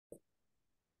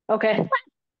Okay.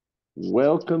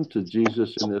 Welcome to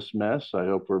Jesus in This Mess. I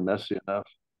hope we're messy enough.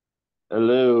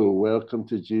 Hello, welcome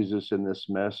to Jesus in This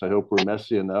Mess. I hope we're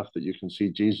messy enough that you can see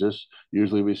Jesus.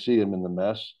 Usually we see him in the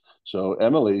mess. So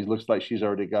Emily looks like she's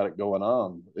already got it going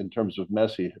on in terms of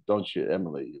messy, don't you,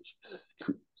 Emily?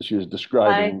 She was I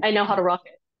describing. I know how to rock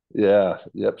it. Yeah,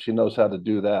 yep, she knows how to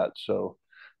do that. So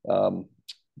um,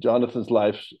 Jonathan's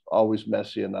life's always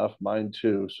messy enough, mine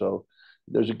too. So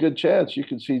there's a good chance you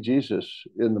can see Jesus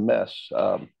in the mess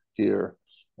here.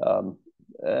 Um,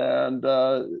 and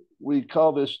we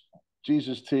call this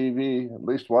Jesus TV, at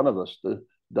least one of us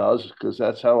does, because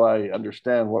that's how I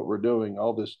understand what we're doing.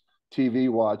 All this TV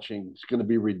watching is going to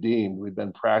be redeemed. We've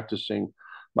been practicing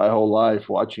my whole life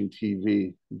watching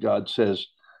TV. God says,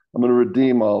 I'm going to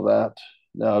redeem all that.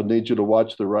 Now I need you to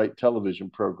watch the right television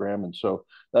program. And so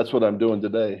that's what I'm doing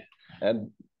today.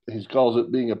 And he calls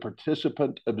it being a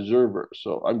participant observer.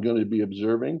 So I'm going to be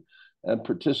observing and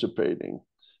participating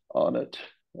on it.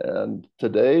 And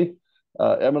today,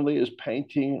 Emily is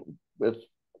painting with,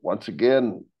 once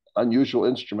again, unusual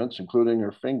instruments, including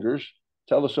her fingers.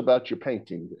 Tell us about your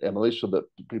painting, Emily, so that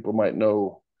people might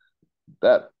know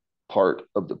that part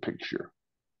of the picture.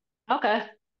 Okay.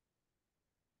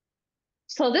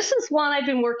 So this is one I've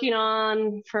been working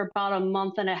on for about a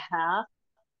month and a half.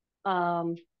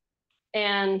 Um,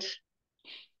 and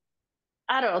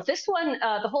I don't know, this one,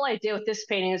 the whole idea with this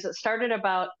painting is it started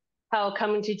about how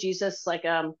coming to Jesus,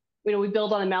 we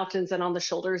build on the mountains and on the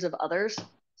shoulders of others.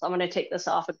 So I'm going to take this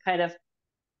off and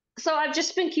so I've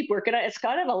just been keep working at it. It's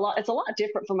kind of it's a lot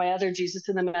different from my other Jesus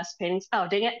in the Mess paintings. Oh,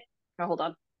 dang it. Oh, hold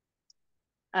on.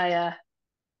 I, uh,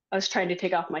 I was trying to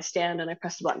take off my stand and I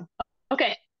pressed the button.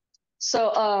 Okay.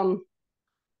 So,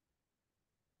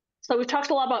 so we've talked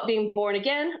a lot about being born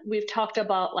again. We've talked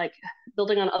about like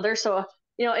building on others. So,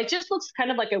 it just looks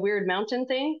kind of like a weird mountain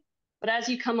thing. But as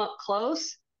you come up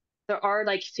close, there are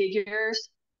like figures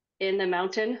in the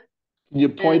mountain, Can you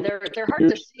and point they're hard to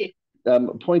figures? see.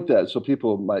 Point that so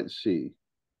people might see.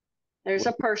 There's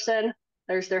a person,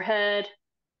 there's their head,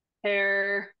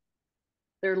 hair,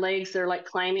 their legs, they're like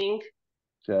climbing.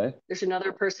 Okay. There's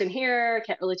another person here,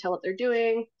 can't really tell what they're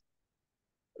doing.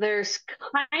 There's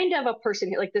kind of a person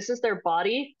here, like this is their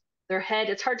body, their head.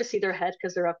 It's hard to see their head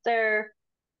because they're up there.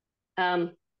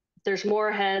 Um, there's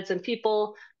more heads and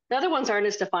people. The other ones aren't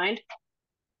as defined.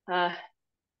 Uh,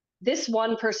 this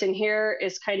one person here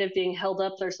is kind of being held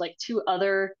up. There's like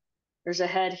there's a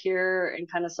head here and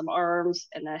kind of some arms,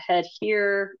 and a head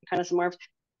here, kind of some arms.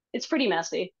 It's pretty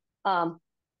messy. Um,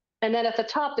 and then at the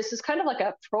top, this is kind of like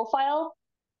a profile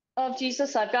of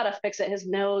Jesus. I've got to fix it. His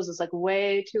nose is like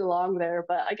way too long there,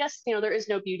 but I guess, there is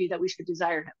no beauty that we should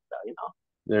desire him. So,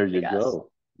 There I you guess go.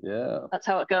 Yeah. that's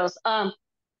how it goes.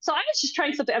 So I was just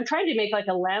trying something. I'm trying to make like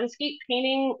a landscape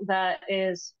painting that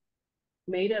is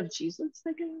made of Jesus,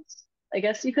 I guess. I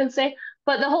guess you could say.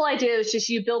 But the whole idea is just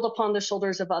you build upon the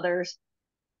shoulders of others,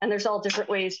 and there's all different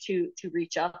ways to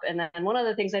reach up. And then one of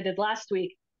the things I did last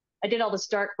week, I did all this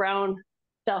dark brown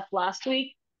stuff last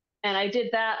week, and I did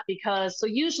that because so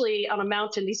usually on a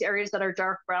mountain, these areas that are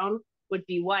dark brown would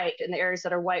be white, and the areas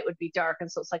that are white would be dark. And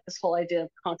so it's like this whole idea of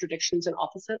contradictions and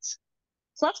opposites.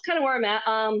 So that's kind of where I'm at.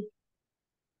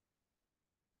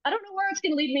 I don't know where it's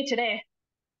going to lead me today.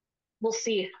 We'll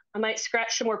see. I might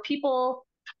scratch some more people.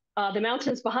 The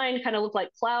mountains behind kind of look like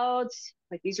clouds.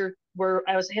 Like these are where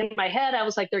I was in my head. I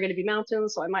was like, they're going to be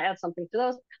mountains, so I might add something to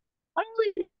those. I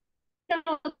don't really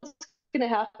know what's going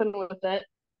to happen with it.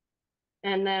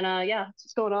 And then, yeah, that's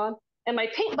what's going on. And my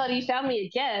paint buddy found me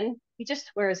again.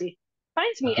 Where is he?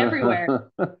 Finds me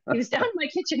everywhere. He was down in my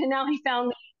kitchen, and now he found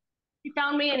me. He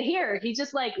found me in here. He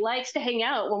just like likes to hang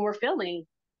out when we're filming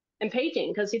and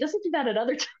painting because he doesn't do that at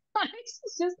other times.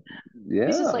 He's just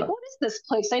like, Yeah. what is this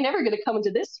place? I never going to come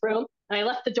into this room. And I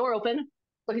left the door open.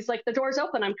 So he's like, the door's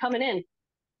open. I'm coming in.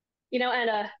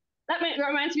 And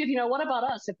reminds me of, what about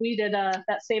us if we did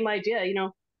that same idea,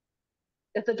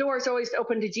 if the door is always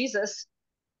open to Jesus,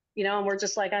 and we're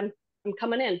just like, I'm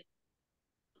coming in.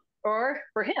 Or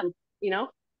for him, you know,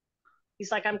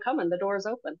 he's like, I'm coming. The door is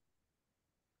open.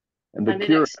 And the And then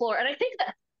cure. explore. And I think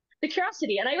that the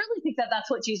curiosity, and I really think that that's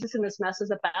what Jesus in this mess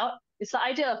is about. It's the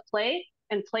idea of play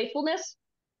and playfulness.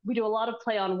 We do a lot of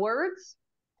play on words,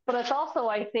 but it's also,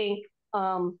 I think,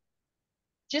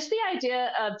 just the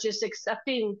idea of just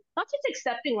accepting, not just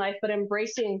accepting life, but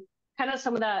embracing kind of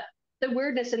some of the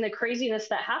weirdness and the craziness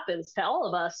that happens to all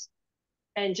of us.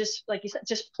 And just like you said,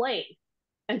 just playing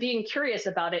and being curious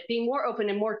about it, being more open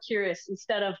and more curious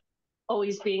instead of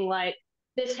always being like,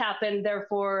 this happened,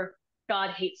 therefore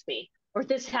God hates me, or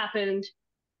this happened,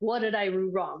 what did I do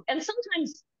wrong? And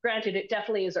sometimes, granted, it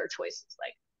definitely is our choices.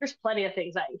 Like There's plenty of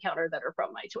things I encounter that are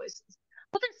from my choices.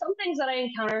 But there's some things that I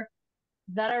encounter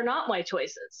that are not my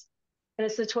choices. And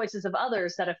it's the choices of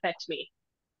others that affect me.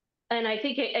 And I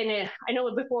think, I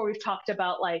know before we've talked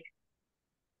about like,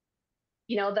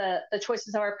 the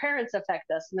choices of our parents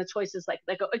affect us, and the choices like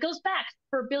that it goes back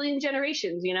for a billion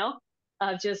generations,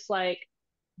 of just like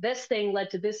this thing led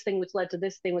to this thing, which led to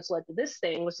this thing, which led to this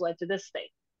thing, which led to this thing.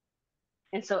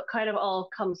 And so it kind of all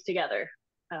comes together.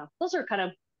 Those are kind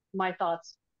of my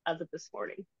thoughts as of this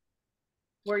morning.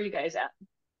 Where are you guys at?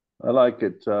 I like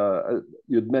it.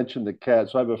 You'd mentioned the cat.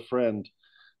 So I have a friend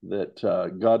that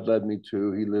God led me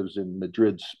to. He lives in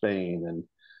Madrid, Spain, and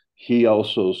he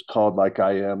also is called, like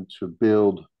I am, to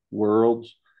build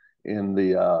worlds in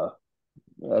the.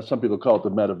 Some people call it the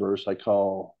metaverse. I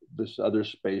call this other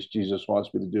space Jesus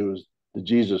wants me to do is the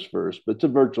Jesus verse, but it's a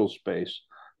virtual space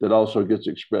that also gets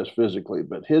expressed physically.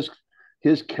 But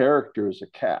his character is a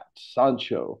cat.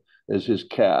 Sancho is his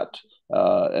cat,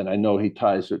 and I know he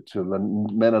ties it to the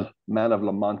Man of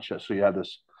La Mancha. So you have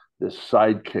this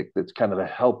sidekick that's kind of a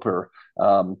helper,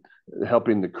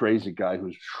 helping the crazy guy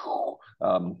who's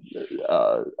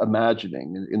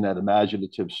imagining in that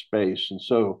imaginative space. And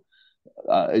so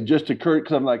it just occurred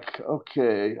because I'm like,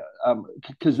 okay,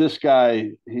 because this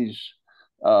guy, his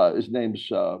name's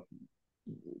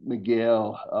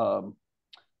Miguel.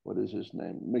 What is his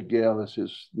name? Miguel is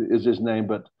his name,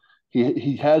 but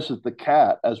he has the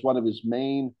cat as one of his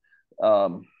main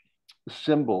um,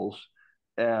 symbols,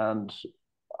 and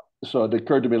so it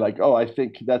occurred to me like, oh, I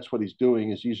think that's what he's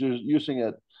doing is he's using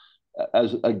it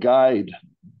as a guide,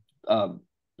 um,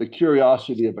 the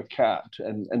curiosity of a cat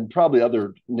and probably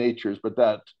other natures, but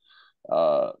that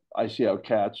I see how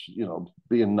cats,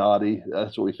 being naughty.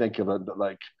 That's what we think of it. But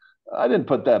like, I didn't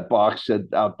put that box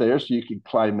out there so you could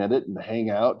climb in it and hang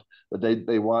out, but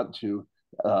they want to.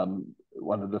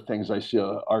 One of the things I see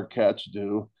our cats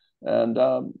do, and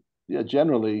yeah,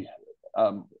 generally,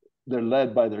 um, they're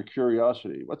led by their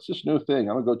curiosity. What's this new thing?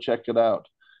 I'm gonna go check it out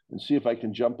and see if I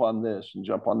can jump on this and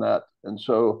jump on that. And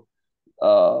so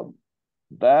uh,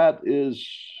 that is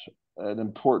an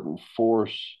important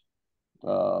force,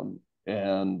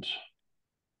 and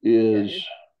is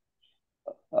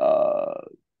uh,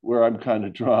 where I'm kind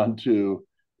of drawn to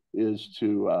is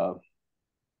to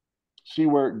see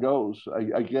where it goes.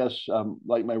 I guess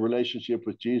like my relationship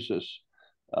with Jesus,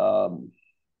 um,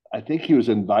 I think he was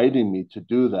inviting me to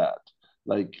do that.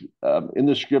 Like in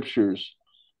the scriptures,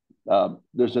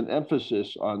 there's an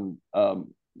emphasis on,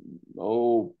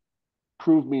 oh,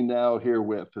 prove me now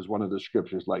herewith is one of the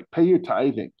scriptures, like pay your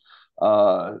tithing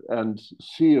and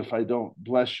see if I don't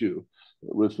bless you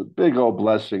with a big old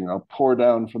blessing. I'll pour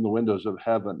down from the windows of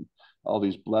heaven all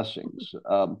these blessings.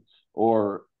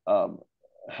 Or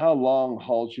how long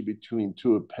halt you between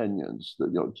two opinions?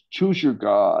 That, choose your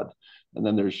God. And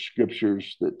then there's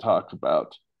scriptures that talk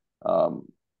about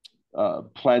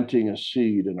planting a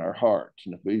seed in our hearts.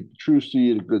 And if we true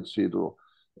seed, a good seed will.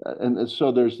 And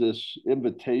so there's this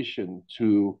invitation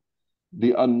to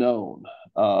the unknown,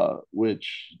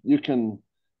 which you can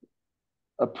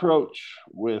approach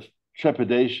with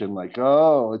trepidation, like,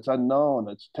 oh, it's unknown,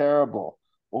 it's terrible,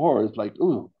 or it's like,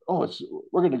 ooh, oh,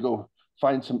 we're going to go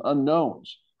find some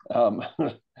unknowns,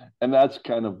 and that's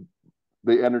kind of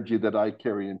the energy that I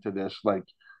carry into this. Like,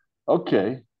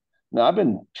 okay, now I've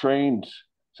been trained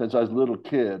since I was a little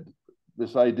kid.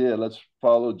 This idea, let's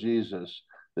follow Jesus,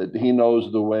 that he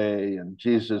knows the way and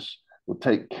Jesus will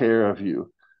take care of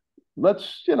you. I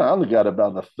only got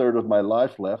about a third of my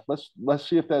life left. Let's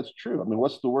see if that's true. I mean,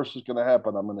 what's the worst that's going to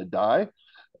happen? I'm going to die.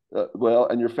 Well,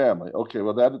 and your family. Okay,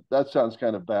 well that sounds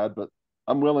kind of bad, but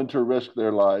I'm willing to risk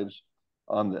their lives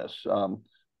on this.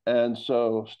 And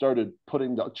so started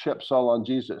putting the chips all on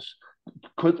Jesus.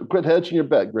 Quit hedging your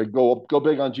bet, Greg. Go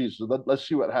big on Jesus. Let's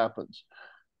see what happens.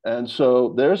 And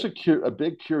so there's a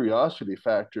big curiosity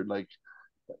factor. Like,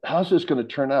 how's this going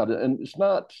to turn out? And it's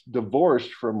not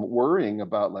divorced from worrying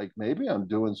about like maybe I'm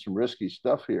doing some risky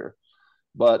stuff here.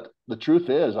 But the truth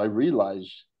is, I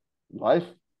realize life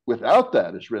without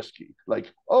that is risky.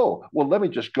 Like, oh, well, let me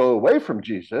just go away from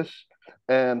Jesus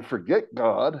and forget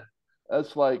God.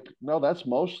 That's like, no, that's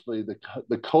mostly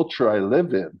the culture I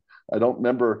live in. I don't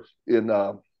remember in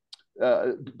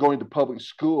going to public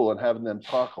school and having them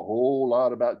talk a whole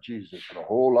lot about Jesus and a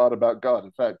whole lot about God.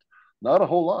 In fact, not a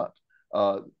whole lot.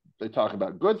 They talk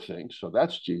about good things, so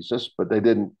that's Jesus, but they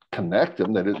didn't connect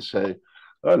them. They didn't say,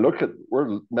 oh, look at,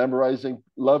 we're memorizing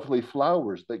lovely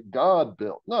flowers that God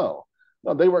built. No,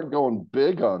 they weren't going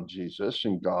big on Jesus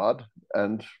and God,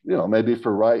 and maybe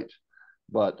for right,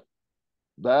 but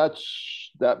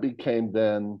that became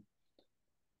then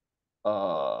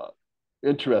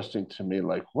interesting to me.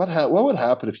 Like, what would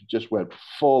happen if you just went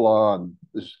full on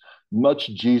as much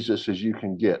Jesus as you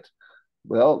can get?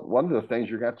 Well, one of the things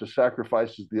you're going to have to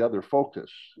sacrifice is the other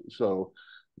focus. So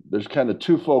there's kind of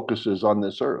two focuses on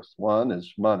this earth. One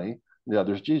is money, the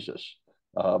other is Jesus,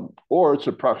 or it's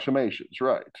approximations,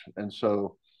 right? And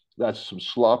so that's some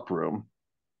slop room.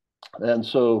 And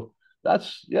so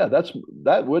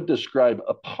that would describe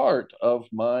a part of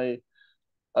my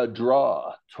a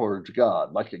draw towards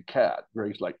God, like a cat, where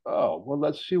he's like, oh, well,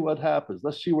 let's see what happens.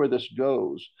 Let's see where this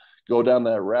goes. Go down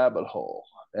that rabbit hole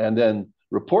and then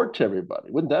report to everybody.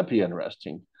 Wouldn't that be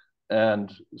interesting? And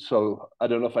so I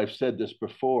don't know if I've said this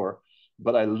before,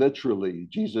 but I literally,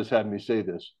 Jesus had me say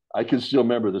this. I can still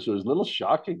remember this. It was a little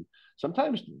shocking.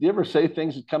 Sometimes, do you ever say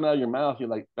things that come out of your mouth? You're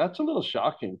like, that's a little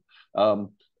shocking.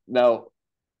 Now,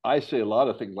 I say a lot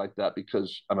of things like that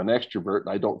because I'm an extrovert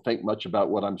and I don't think much about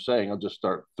what I'm saying. I'll just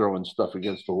start throwing stuff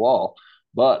against the wall.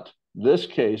 But this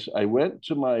case, I went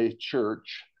to my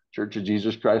church, Church of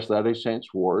Jesus Christ Latter-day Saints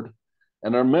Ward,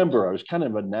 and I remember I was kind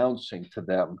of announcing to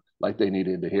them, like they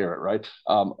needed to hear it, right?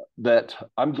 That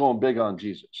I'm going big on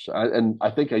Jesus. And I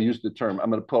think I used the term,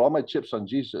 I'm going to put all my chips on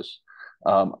Jesus.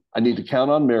 I need to count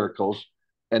on miracles.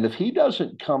 And if he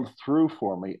doesn't come through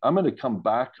for me, I'm going to come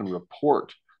back and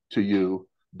report to you,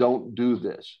 don't do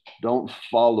this, don't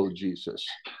follow Jesus.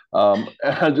 And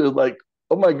I'm just like,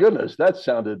 oh my goodness, that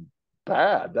sounded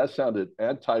bad, that sounded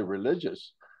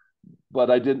anti-religious, but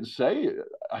I didn't say it.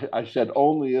 I said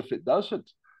only if it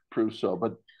doesn't prove so.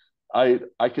 But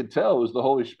I could tell it was the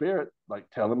Holy Spirit like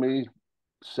telling me,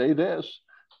 say this.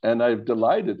 And I've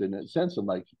delighted in it since. I'm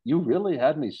like, you really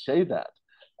had me say that.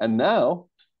 And now,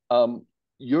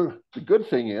 you're the good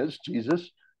thing is, Jesus,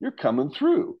 you're coming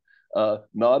through.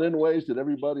 Not in ways that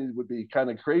everybody would be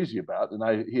kind of crazy about.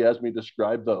 And he has me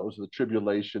describe those, the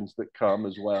tribulations that come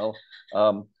as well.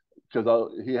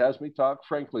 Because he has me talk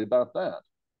frankly about that.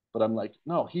 But I'm like,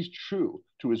 no, he's true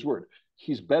to his word.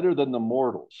 He's better than the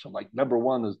mortals. So like number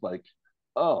one is like,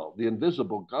 oh, the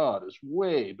invisible God is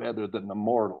way better than the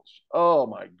mortals. Oh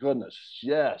my goodness,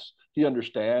 yes, he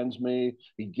understands me,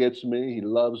 he gets me, he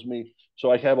loves me. So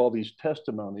I have all these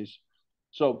testimonies.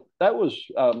 So that was,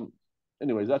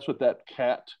 anyways, that's what that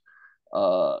cat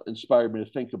inspired me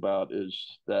to think about, is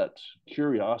that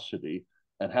curiosity,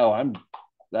 and how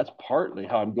that's partly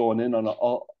how I'm going in on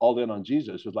all in on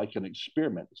Jesus, is like an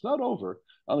experiment. It's not over.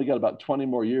 I only got about 20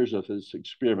 more years of this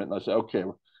experiment. And I say, okay,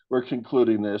 we're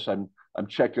concluding this. I'm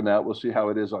checking out. We'll see how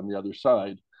it is on the other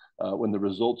side when the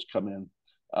results come in.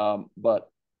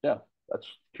 But yeah, that's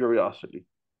curiosity.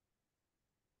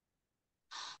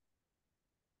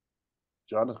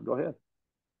 Jonathan, go ahead.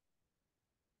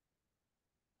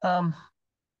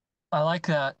 I like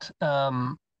that.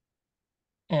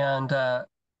 And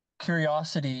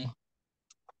curiosity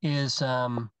is,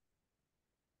 I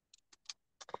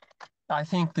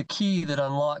think, the key that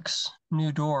unlocks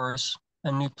new doors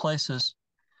and new places.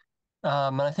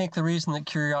 And I think the reason that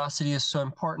curiosity is so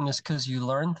important is because you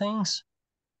learn things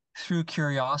through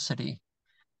curiosity.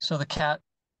 So the cat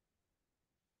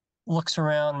looks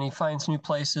around and he finds new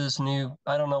places,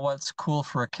 I don't know what's cool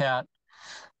for a cat,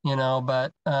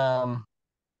 but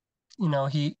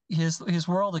his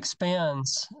world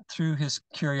expands through his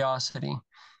curiosity,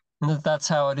 and that's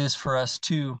how it is for us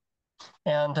too.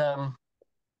 And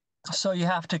so you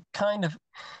have to kind of,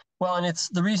 well, and it's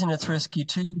the reason it's risky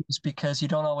too is because you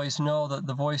don't always know that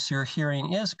the voice you're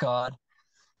hearing is God.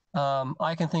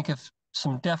 I can think of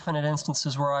some definite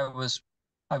instances where I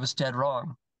was dead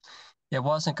wrong. It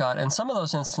wasn't God, and some of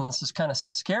those instances kind of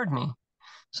scared me.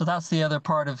 So that's the other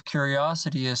part of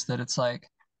curiosity, is that it's like,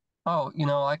 oh,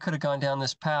 I could have gone down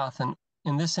this path, and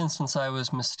in this instance, I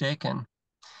was mistaken.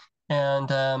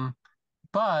 And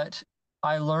but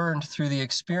I learned through the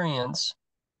experience.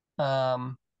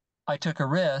 I took a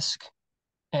risk,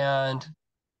 and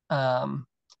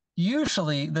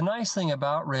usually the nice thing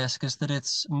about risk is that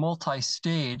it's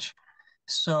multi-stage.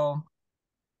 So,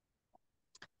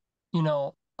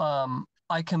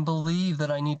 I can believe that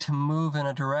I need to move in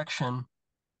a direction,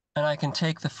 and I can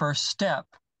take the first step,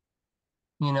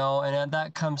 and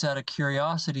that comes out of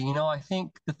curiosity. I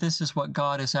think that this is what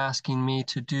God is asking me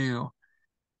to do.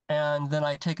 And then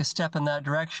I take a step in that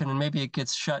direction, and maybe it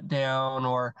gets shut down,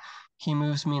 or he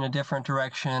moves me in a different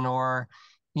direction, or,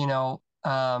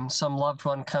 some loved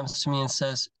one comes to me and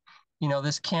says,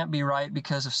 this can't be right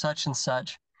because of such and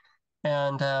such.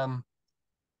 And,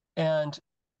 and,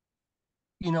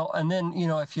 and then,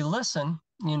 if you listen,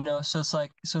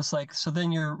 so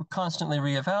then you're constantly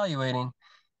reevaluating.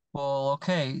 Well,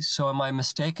 okay, so am I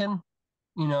mistaken?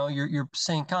 You're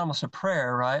saying kind of almost a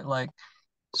prayer, right? Like,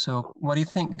 so what do you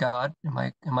think, God? Am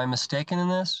I mistaken in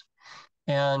this?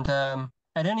 And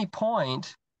at any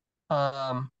point,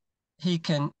 um, he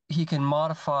can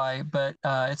modify, but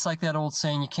it's like that old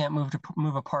saying, you can't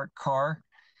move a parked car.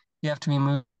 You have to be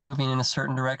moving in a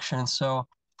certain direction.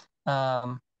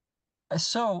 Um,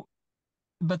 so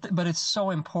but it's so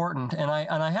important, and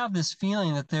I have this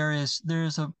feeling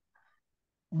that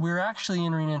we're actually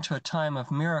entering into a time of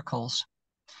miracles.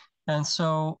 And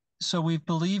so we've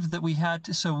believed that we've had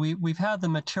the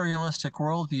materialistic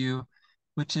worldview,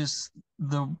 which is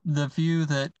the view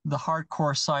that the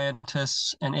hardcore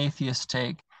scientists and atheists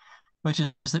take, which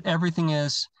is that everything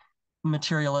is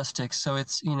materialistic. So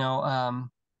it's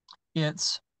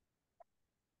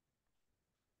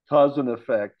Cause and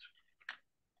effect.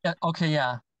 yeah, okay,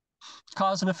 yeah,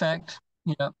 cause and effect.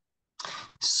 Yeah.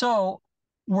 So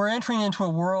we're entering into a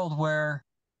world where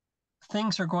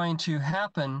things are going to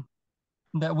happen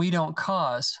that we don't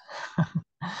cause.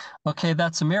 Okay,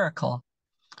 that's a miracle,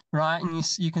 right? And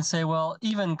you can say, well,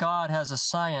 even God has a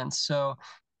science, so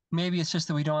maybe it's just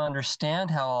that we don't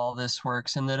understand how all this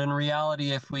works, and that in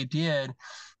reality, if we did,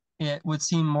 it would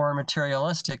seem more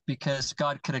materialistic because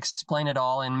God could explain it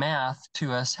all in math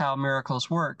to us how miracles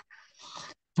work.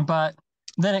 But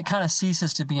then it kind of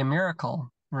ceases to be a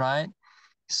miracle, right?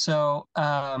 So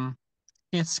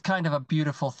it's kind of a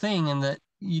beautiful thing in that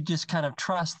you just kind of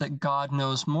trust that God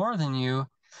knows more than you,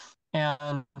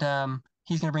 and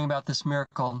He's going to bring about this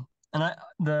miracle. And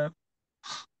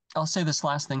I'll say this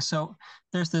last thing. So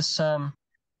there's this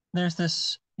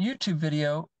YouTube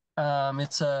video.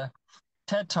 It's a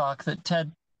TED Talk that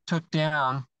TED took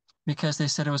down because they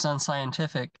said it was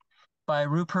unscientific, by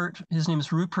Rupert. His name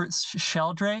is Rupert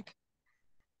Sheldrake,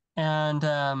 and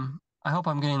I hope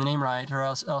I'm getting the name right, or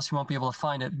else you won't be able to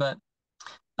find it. But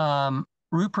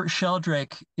Rupert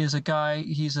Sheldrake is a guy.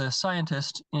 He's a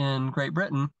scientist in Great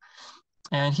Britain,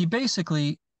 and he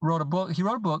basically wrote a book. He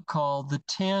wrote a book called the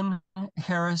 10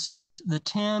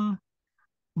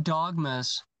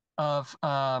 Dogmas of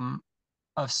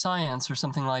Science, or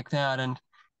something like that. And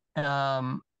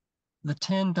the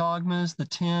 10 dogmas,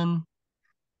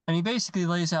 and he basically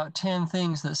lays out 10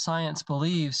 things that science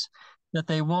believes that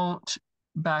they won't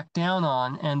back down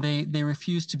on, and they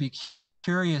refuse to be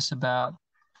curious about.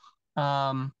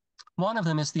 One of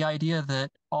them is the idea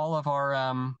that all of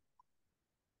our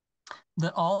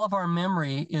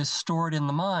memory is stored in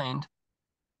the mind.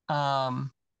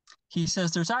 He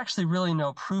says there's actually really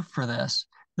no proof for this.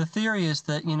 The theory is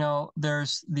that,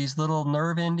 there's these little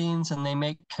nerve endings and they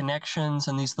make connections,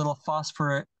 and these little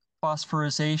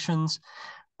phosphorizations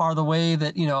are the way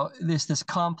that, this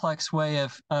complex way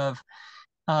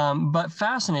but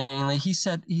fascinatingly, he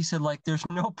said, like, there's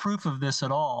no proof of this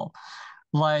at all.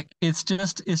 Like, it's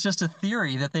just a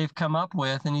theory that they've come up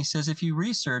with. And he says, if you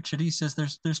research it, he says,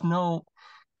 there's no,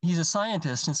 he's a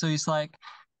scientist. And so he's like,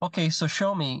 okay, so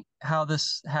show me how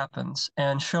this happens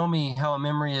and show me how a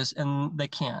memory is. And they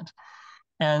can't.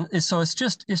 And so it's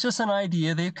just an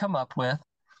idea they've come up with,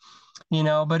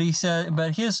 but he said,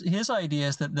 but his idea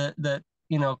is that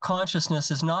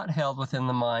consciousness is not held within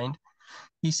the mind.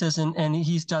 He says, and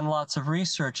he's done lots of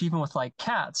research, even with like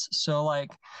cats. So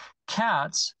like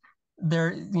cats,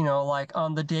 they're, like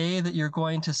on the day that you're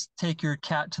going to take your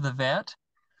cat to the vet,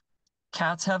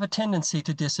 cats have a tendency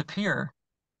to disappear.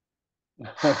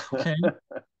 Okay.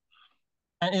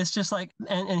 And it's just like,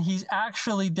 and he's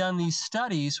actually done these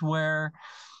studies where,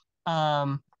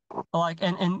 like,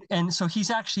 and so he's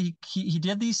actually, he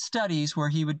did these studies where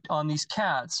he would, on these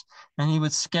cats, and he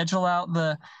would schedule out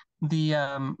the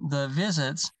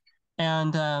visits.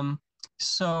 And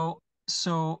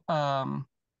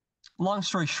long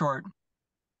story short,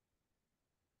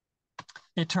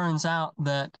 it turns out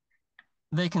that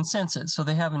they can sense it, so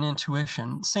they have an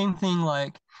intuition. Same thing,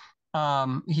 like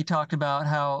he talked about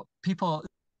how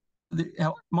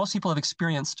most people have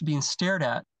experienced being stared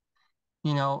at.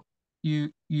 You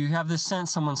have this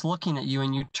sense someone's looking at you,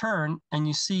 and you turn and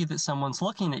you see that someone's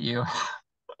looking at you.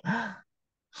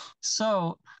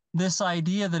 So this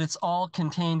idea that it's all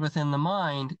contained within the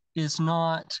mind is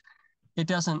not, it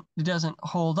doesn't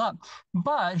hold up.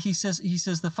 But he says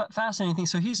the fascinating thing.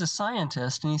 So he's a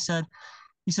scientist, and he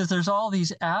says there's all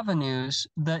these avenues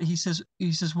that he says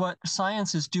what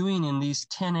science is doing in these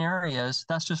 10 areas,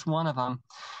 that's just one of them,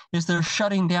 is they're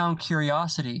shutting down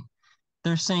curiosity.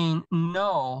 They're saying,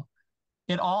 no,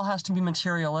 it all has to be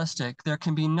materialistic. There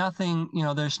can be nothing,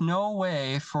 there's no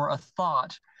way for a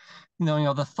thought,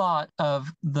 the thought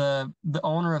of the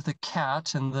owner of the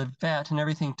cat and the vet and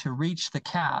everything to reach the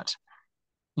cat.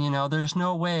 There's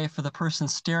no way for the person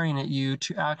staring at you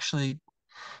to actually,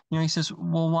 he says,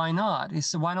 well, why not? He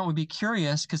said, why don't we be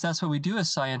curious? Because that's what we do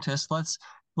as scientists.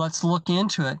 let's look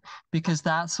into it, because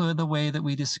that's the way that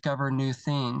we discover new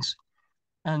things.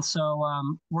 And so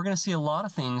we're going to see a lot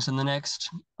of things in the next,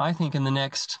 I think, in the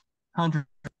next 100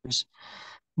 years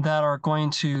that are going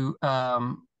to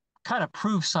kind of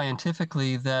prove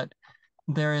scientifically that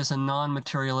there is a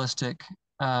non-materialistic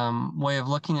way of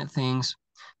looking at things.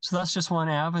 So that's just one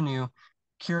avenue.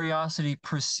 Curiosity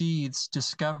precedes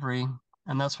discovery,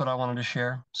 and that's what I wanted to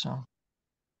share. So.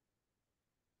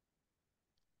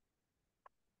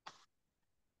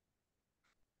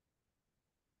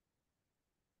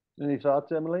 Any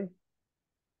thoughts, Emily?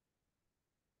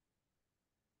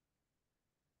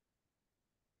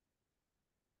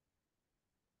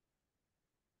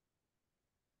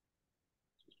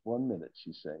 Just 1 minute,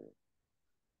 she's saying.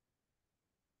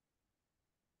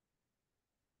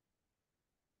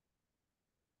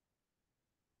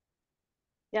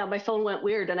 Yeah, my phone went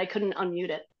weird and I couldn't unmute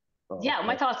it. Oh, yeah,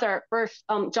 my thoughts are first,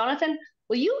 Jonathan,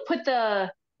 will you put the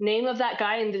name of that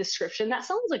guy in the description? That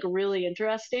sounds like really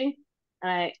interesting.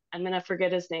 And I'm gonna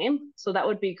forget his name, so that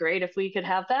would be great if we could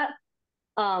have that.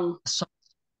 So,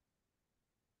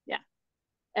 yeah,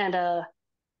 and I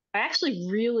actually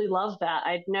really love that.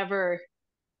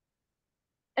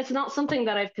 It's not something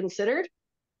that I've considered.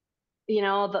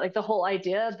 Like the whole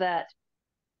idea that,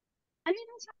 I mean,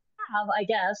 I have, I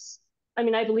guess. I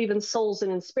mean, I believe in souls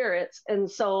and in spirits, and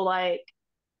so like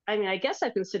I mean, I guess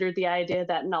I've considered the idea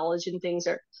that knowledge and things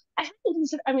are. I haven't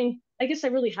considered. I mean, I guess I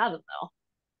really haven't though.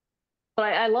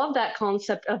 But I love that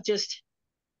concept of just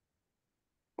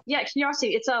yeah,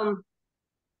 curiosity. It's I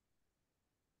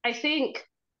think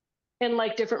in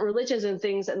like different religions and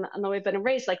things, and the way I've been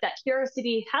raised, like that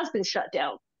curiosity has been shut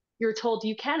down. You're told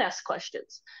you can't ask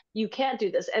questions, you can't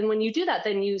do this, and when you do that,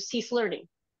 then you cease learning.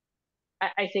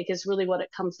 I think is really what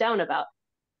it comes down about.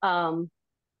 Um,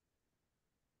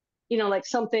 like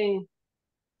something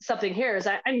here is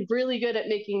I'm really good at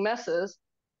making messes,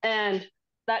 and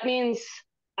that means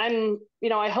I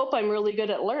hope I'm really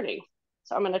good at learning.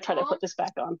 So I'm going to try to put this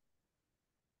back on.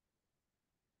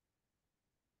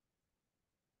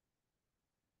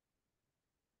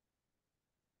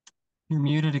 you're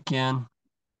muted again.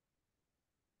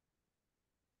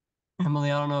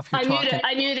 Emily, I don't know if you're talking.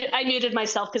 I muted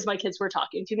myself because my kids were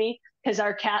talking to me, because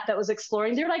our cat that was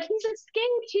exploring, they're like, he's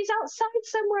escaped, he's outside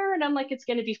somewhere, and I'm like, it's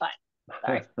going to be fine.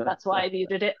 Sorry, that's why I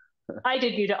muted it. I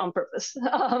did mute it on purpose.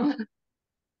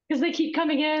 Because they keep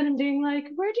coming in and being like,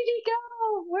 where did he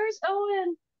go? Where's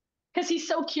Owen? Because he's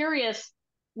so curious.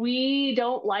 We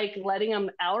don't like letting him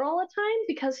out all the time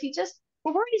because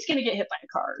we're worried he's going to get hit by a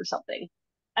car or something.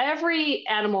 Every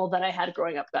animal that I had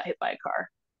growing up got hit by a car,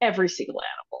 every single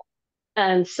animal.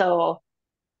 And so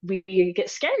we get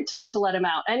scared to let him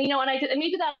out. And, and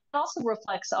maybe that also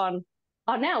reflects on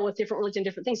now with different religion,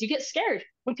 different things. You get scared.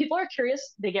 When people are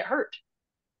curious, they get hurt.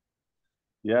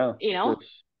 Yeah,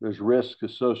 there's risk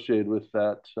associated with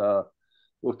that.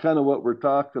 Well, kind of what we're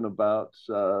talking about.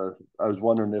 I was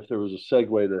wondering if there was a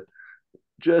segue to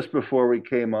just before we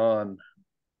came on,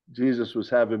 Jesus was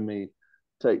having me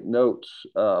take notes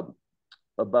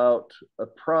about a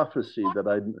prophecy that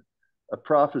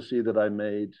I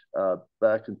made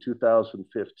back in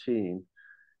 2015,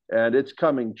 and it's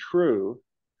coming true.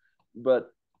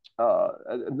 But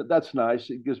that's nice.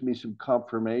 It gives me some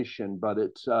confirmation. But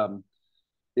it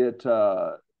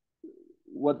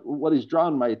what he's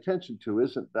drawn my attention to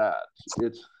isn't that.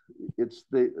 It's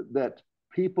that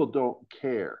people don't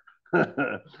care,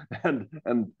 and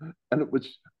which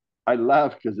I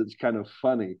laugh because it's kind of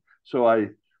funny. So I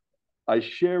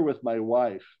share with my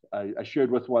wife. I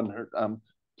shared with one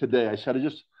today. I said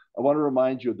I want to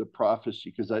remind you of the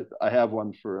prophecy because I have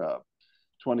one for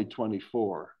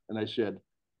 2024, and I said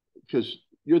because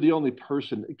you're the only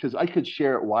person, because I could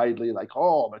share it widely, like,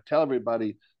 oh, I'm gonna tell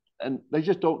everybody, and they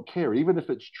just don't care. Even if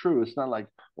it's true, it's not like,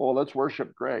 oh, let's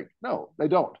worship Greg. No, they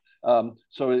don't.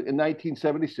 So in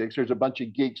 1976, there's a bunch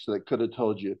of geeks that could have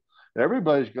told you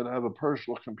everybody's going to have a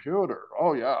personal computer.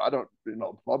 Oh yeah, I don't,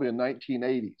 probably in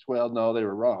 1980s. Well, no, they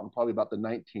were wrong. Probably about the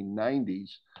 1990s,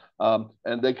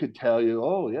 and they could tell you,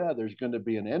 oh yeah, there's going to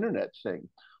be an internet thing.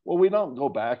 Well, we don't go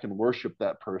back and worship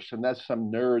that person. That's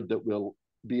some nerd that will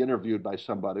be interviewed by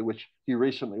somebody, which he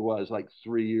recently was, like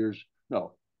 3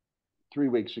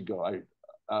 weeks ago.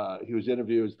 He was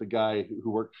interviewed as the guy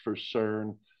who worked for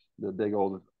CERN, the big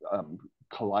old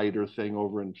collider thing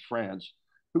over in France,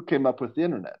 who came up with the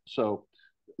internet. So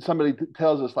somebody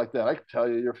tells us like that, I can tell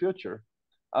you your future.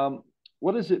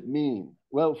 What does it mean?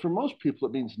 Well, for most people,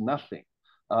 it means nothing.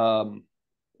 And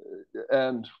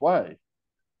why?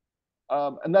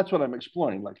 And that's what I'm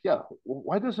exploring. Like, yeah,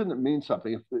 why doesn't it mean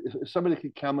something? If somebody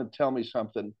could come and tell me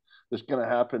something that's going to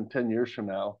happen 10 years from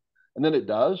now, and then it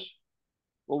does,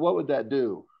 well, what would that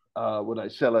do? Would I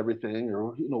sell everything,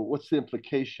 or what's the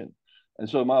implication? And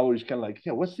so I'm always kind of like,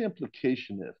 yeah, what's the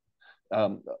implication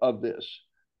of this?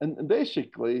 And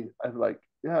basically, I'm like,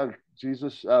 yeah,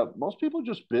 Jesus. Most people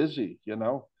are just busy,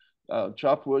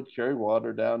 chop wood, carry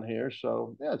water down here.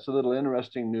 So yeah, it's a little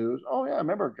interesting news. Oh yeah, I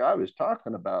remember a guy was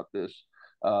talking about this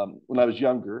when I was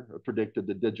younger. I predicted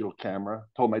the digital camera.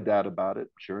 Told my dad about it.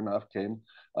 Sure enough, came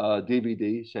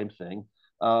DVD, same thing.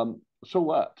 So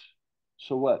what?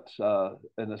 So what?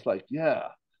 And it's like, yeah,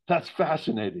 that's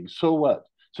fascinating. So what?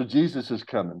 So Jesus is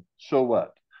coming. So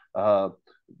what? Uh,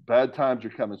 Bad times are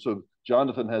coming. So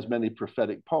Jonathan has many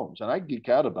prophetic poems, and I geek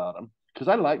out about them because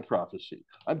I like prophecy.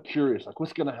 I'm curious, like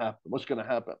what's going to happen? What's going to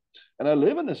happen? And I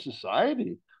live in a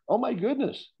society. Oh my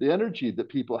goodness, the energy that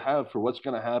people have for what's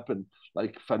going to happen,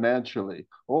 like financially.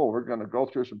 Oh, we're going to go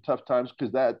through some tough times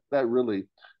because that really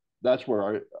that's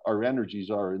where our energies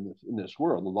are in this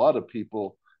world. A lot of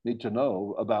people need to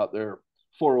know about their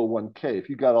 401k. If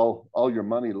you got all your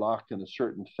money locked in a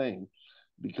certain thing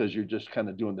because you're just kind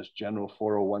of doing this general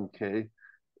 401k,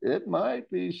 it might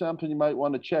be something you might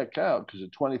want to check out because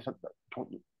in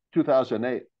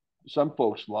 2008, some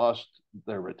folks lost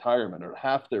their retirement or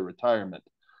half their retirement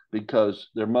because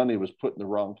their money was put in the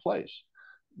wrong place.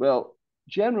 Well,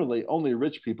 generally, only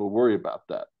rich people worry about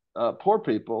that. Poor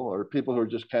people or people who are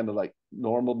just kind of like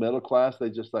normal middle class,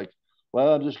 they just like,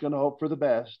 well, I'm just going to hope for the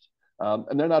best.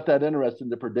 And they're not that interested in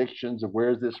the predictions of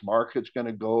where this market's going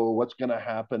to go, what's going to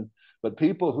happen. But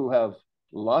people who have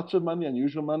lots of money,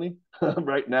 unusual money,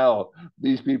 right now,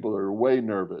 these people are way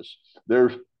nervous.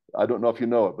 They're, I don't know if you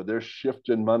know it, but they're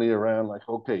shifting money around like,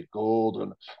 okay, gold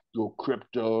and go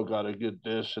crypto, got to get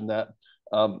this and that.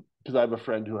 Because I have a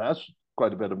friend who has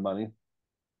quite a bit of money. And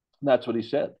that's what he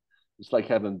said. It's like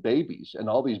having babies, and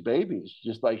all these babies,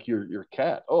 just like your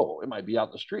cat. Oh, it might be out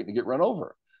in the street and get run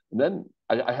over. And then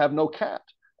I have no cat.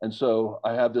 And so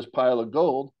I have this pile of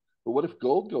gold. But what if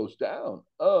gold goes down?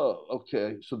 Oh,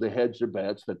 okay. So they hedge their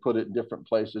bets. They put it in different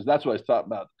places. That's what I thought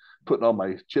about putting all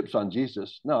my chips on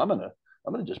Jesus. No, I'm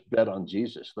gonna just bet on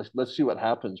Jesus. Let's see what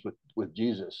happens with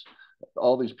Jesus.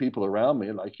 All these people around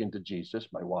me like into Jesus,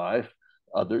 my wife,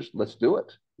 others. Let's do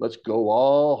it. Let's go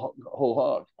all whole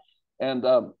hog. And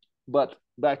but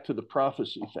back to the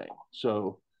prophecy thing.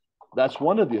 So that's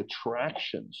one of the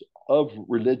attractions of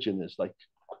religion is like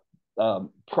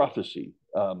prophecy,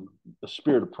 the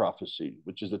spirit of prophecy,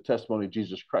 which is the testimony of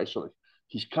Jesus Christ. So like,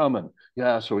 he's coming.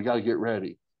 Yeah, so we got to get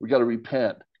ready. We got to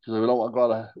repent because we don't want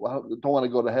to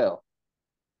go to hell.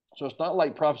 So it's not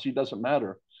like prophecy doesn't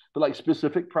matter, but like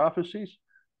specific prophecies,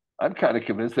 I'm kind of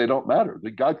convinced they don't matter.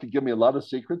 That God could give me a lot of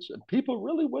secrets and people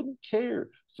really wouldn't care.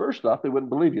 First off, they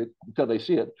wouldn't believe you until they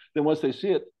see it. Then once they see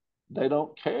it, they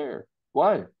don't care.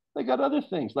 Why? They got other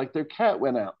things, like their cat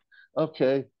went out.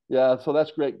 Okay, yeah, so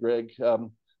that's great, Greg. But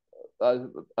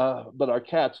our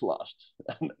cat's lost.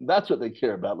 And that's what they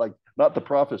care about, like not the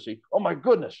prophecy. Oh my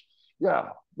goodness, yeah,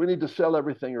 we need to sell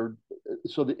everything. Or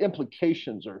so the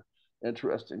implications are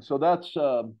interesting. So that's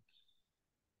uh,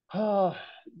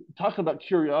 talking about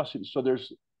curiosity. So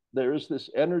there is this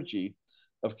energy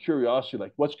of curiosity,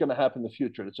 like what's going to happen in the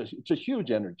future. And it's a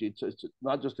huge energy. It's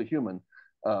not just a human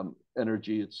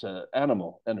energy. It's an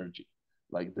animal energy.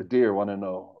 Like the deer want to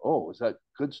know, oh, is that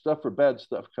good stuff or bad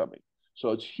stuff coming? So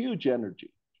it's huge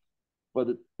energy. But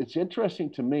it's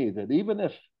interesting to me that even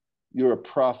if you're a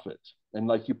prophet and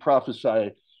like you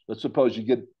prophesy, let's suppose you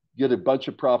get a bunch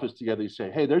of prophets together, you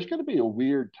say, hey, there's going to be a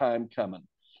weird time coming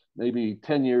maybe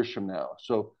 10 years from now.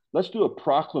 So let's do a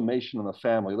proclamation on the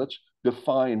family. Let's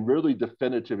define really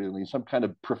definitively some kind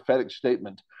of prophetic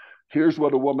statement. Here's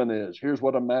what a woman is. Here's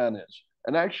what a man is.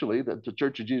 And actually, the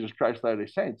Church of Jesus Christ Latter-day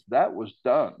Saints, that was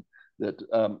done. That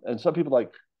and some people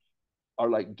are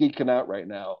like geeking out right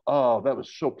now. Oh, that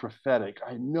was so prophetic.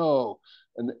 I know,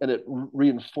 and it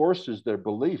reinforces their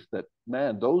belief that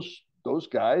man, those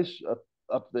guys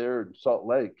up there in Salt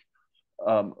Lake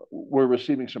were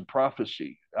receiving some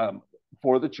prophecy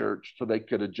for the church so they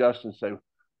could adjust and say,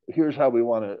 here's how we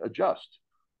want to adjust.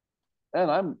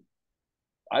 And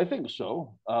I think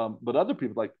so. But other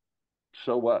people like,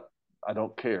 so what? I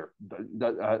don't care.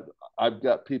 I've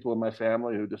got people in my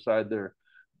family who decide they're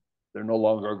no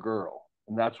longer a girl,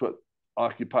 and that's what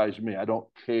occupies me. I don't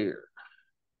care.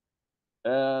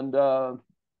 And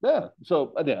yeah,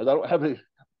 so yeah, I don't have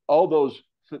all those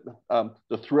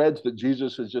the threads that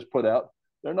Jesus has just put out.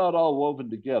 They're not all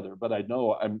woven together, but I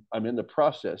know I'm in the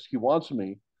process. He wants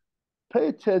me pay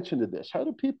attention to this. How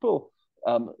do people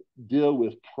deal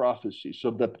with prophecy?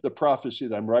 So the prophecy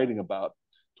that I'm writing about,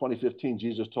 2015,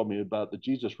 Jesus told me about the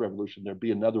Jesus Revolution. There'd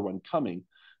be another one coming.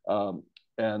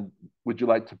 And would you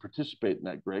like to participate in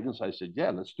that, Greg? And so I said, yeah,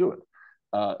 let's do it.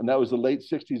 And that was the late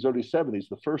 60s, early 70s,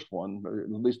 the first one, or at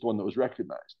least the one that was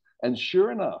recognized. And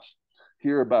sure enough,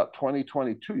 here about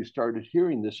 2022, you started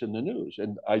hearing this in the news.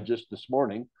 And I just this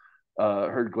morning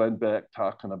heard Glenn Beck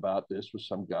talking about this with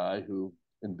some guy who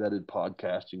invented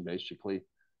podcasting, basically.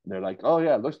 And they're like, oh,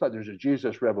 yeah, it looks like there's a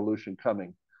Jesus revolution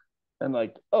coming. And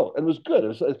like, oh, and it was good.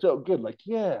 It felt good. Like,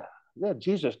 yeah,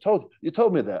 Jesus you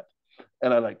told me that.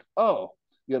 And I like, oh,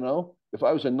 if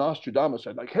I was in Nostradamus,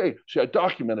 I'd like, hey, see, I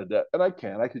documented that. And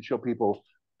I could show people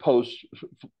posts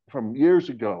from years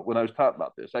ago when I was talking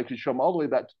about this. I could show them all the way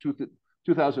back to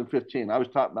 2015. I was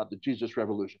talking about the Jesus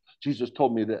revolution. Jesus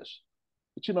told me this.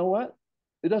 But you know what?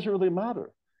 It doesn't really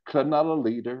matter because I'm not a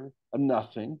leader. I'm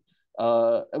nothing.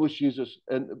 It was Jesus.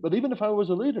 But even if I was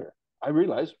a leader, I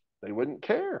realized they wouldn't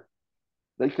care.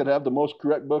 They could have the most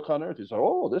correct book on earth. He said,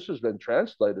 oh, this has been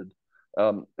translated.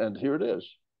 And here it is.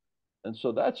 And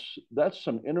so that's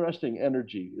some interesting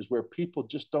energy, is where people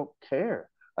just don't care.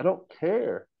 I don't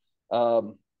care.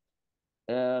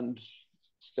 And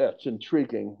that's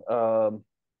intriguing. And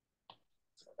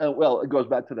well, it goes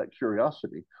back to that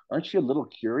curiosity. Aren't you a little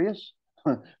curious?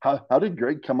 How did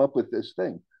Greg come up with this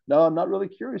thing? No, I'm not really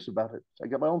curious about it. I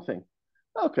got my own thing.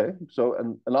 Okay. So,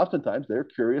 and oftentimes they're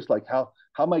curious, like, how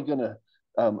am I going to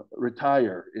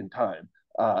retire in time?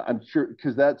 I'm sure,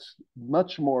 because that's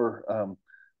much more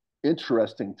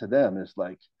interesting to them, is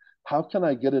like, how can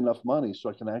I get enough money so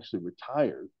I can actually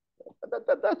retire?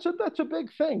 That's a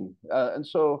big thing. And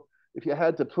so if you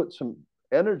had to put some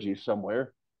energy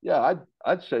somewhere, yeah,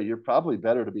 I'd say you're probably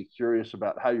better to be curious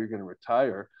about how you're going to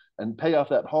retire and pay off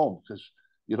that home, because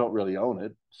you don't really own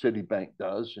it. Citibank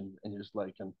does, and just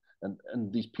like,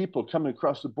 and these people coming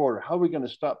across the border, how are we going to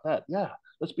stop that? Yeah,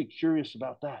 let's be curious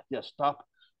about that. Yeah, stop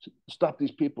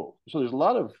these people. So there's a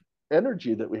lot of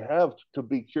energy that we have to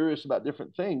be curious about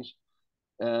different things.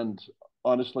 And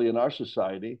honestly, in our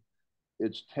society,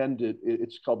 it's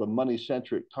called the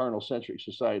money-centric, carnal-centric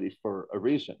society for a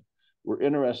reason. We're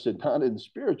interested not in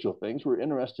spiritual things, we're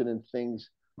interested in things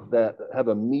that have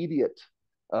immediate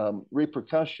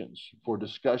repercussions for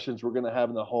discussions we're going to have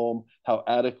in the home, how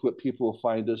adequate people will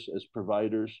find us as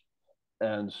providers.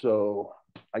 And so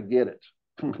I get it.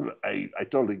 I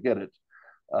totally get it.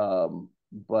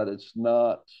 But it's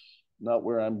not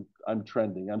where I'm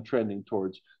trending. I'm trending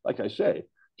towards, like I say,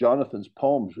 Jonathan's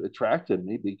poems attracted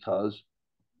me because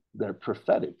they're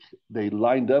prophetic. They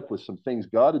lined up with some things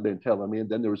God had been telling me, and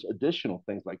then there was additional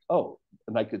things like, oh,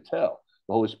 and I could tell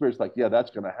the Holy Spirit's like, yeah,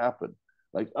 that's going to happen.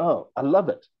 Like, oh, I love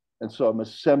it. And so I'm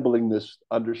assembling this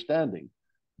understanding.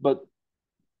 But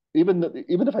even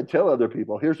if I tell other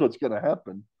people, here's what's going to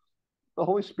happen, the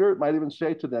Holy Spirit might even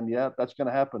say to them, yeah, that's going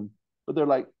to happen. But they're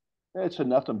like, it's a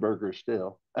nothing burger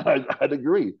still. And I'd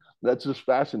agree. That's just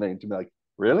fascinating to me. Like,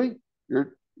 really?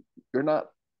 You're not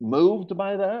moved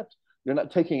by that? You're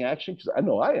not taking action? Because I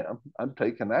know I am. I'm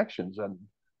taking actions, and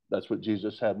that's what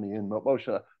Jesus had me in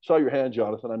motion. I saw your hand,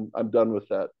 Jonathan. I'm done with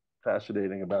that.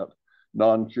 Fascinating about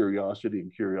non-curiosity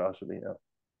and curiosity. Yeah.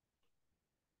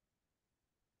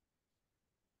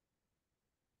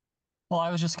 Well,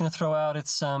 I was just going to throw out,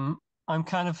 I'm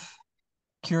kind of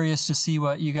curious to see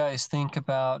what you guys think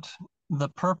about the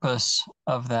purpose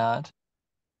of that,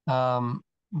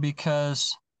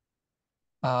 because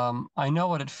I know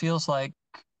what it feels like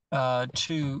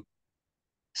to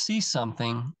see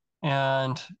something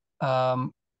and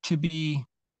to be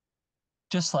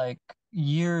just like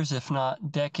years, if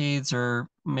not decades, or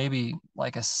maybe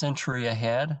like a century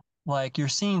ahead. Like you're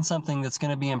seeing something that's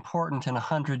going to be important in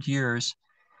 100 years,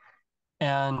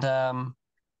 and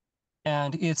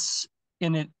it's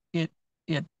in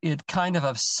it kind of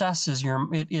obsesses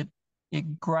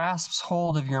it grasps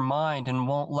hold of your mind and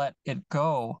won't let it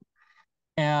go.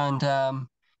 And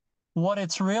what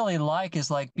it's really like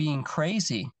is like being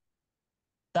crazy.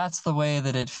 That's the way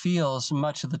that it feels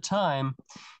much of the time,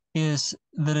 is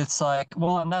that it's like,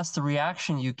 well, and that's the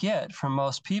reaction you get from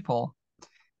most people,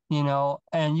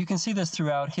 and you can see this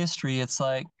throughout history. It's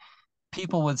like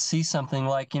people would see something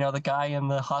like, the guy in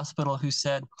the hospital who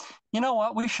said, you know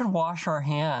what, we should wash our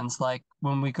hands. Like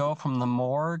when we go from the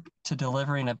morgue to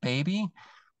delivering a baby,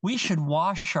 we should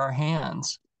wash our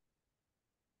hands,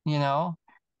 and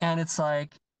it's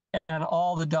like, and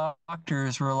all the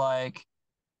doctors were like,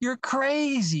 you're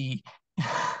crazy.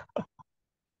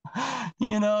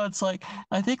 It's like,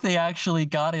 I think they actually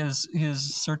got his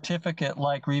certificate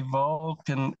like revoked,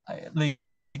 and they,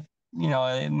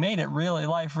 it made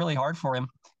life really hard for him.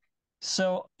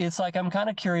 So it's like, I'm kind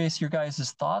of curious your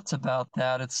guys' thoughts about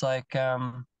that. It's like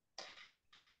on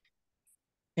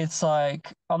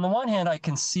the one hand, I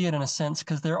can see it in a sense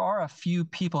because there are a few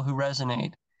people who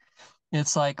resonate.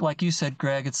 It's like you said,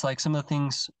 Greg, it's like some of the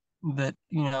things that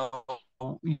you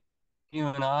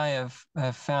and I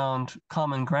have found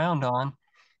common ground on.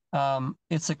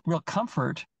 It's a real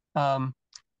comfort.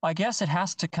 I guess it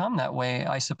has to come that way,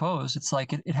 I suppose. It's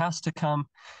like it has to come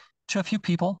to a few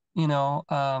people,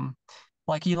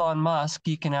 like Elon Musk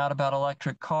geeking out about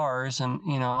electric cars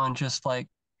and just like,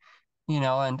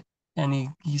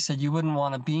 and he said, you wouldn't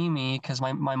want to be me because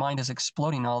my mind is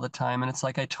exploding all the time. And it's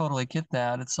like, I totally get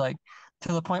that. It's like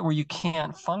to the point where you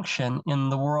can't function in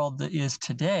the world that is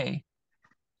today.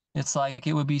 It's like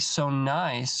it would be so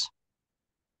nice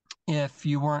if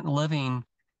you weren't living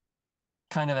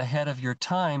kind of ahead of your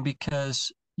time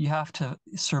because you have to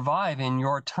survive in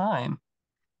your time,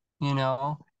 you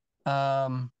know.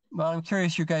 Well, I'm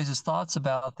curious your guys' thoughts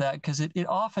about that because it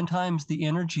oftentimes the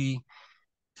energy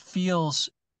feels,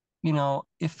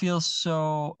 it feels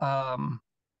so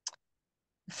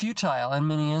futile in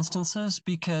many instances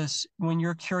because when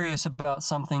you're curious about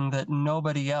something that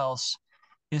nobody else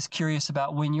is curious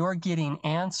about, when you're getting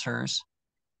answers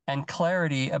and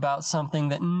clarity about something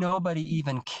that nobody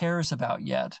even cares about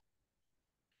yet,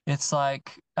 it's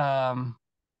like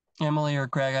Emily or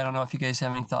Greg, I don't know if you guys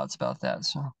have any thoughts about that.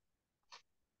 So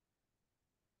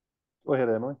Go ahead,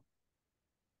 Emily.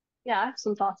 Yeah, I have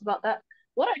some thoughts about that.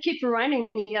 What I keep reminding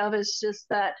me of is just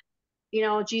that,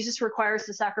 Jesus requires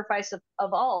the sacrifice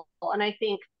of all. And I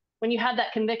think when you have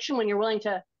that conviction, when you're willing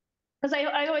to, because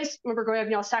I always remember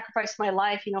growing up, sacrifice my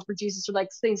life, for Jesus or like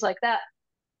things like that.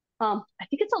 I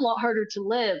think it's a lot harder to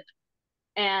live.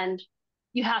 And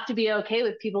you have to be okay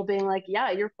with people being like,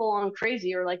 yeah, you're full on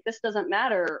crazy, or like, this doesn't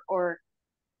matter. Or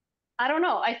I don't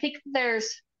know. I think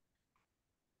there's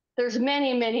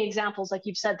many, many examples, like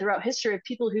you've said, throughout history of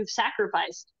people who've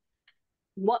sacrificed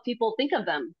what people think of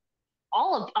them.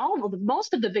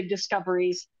 Most of the big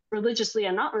discoveries, religiously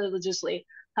and not religiously,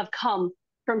 have come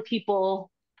from people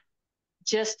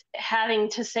just having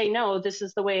to say, no, this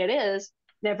is the way it is,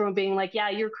 and everyone being like, yeah,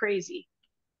 you're crazy.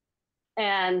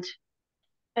 And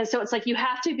so it's like you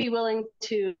have to be willing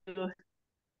to, I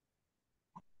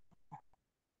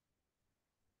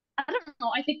don't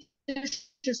know, I think there's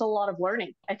just a lot of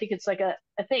learning. I think it's like a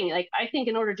thing. Like, I think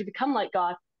in order to become like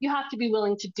God, you have to be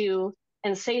willing to do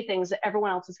and say things that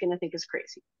everyone else is going to think is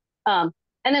crazy. And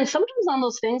then sometimes on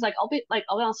those things, like I'll be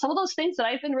on some of those things that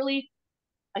I've been really,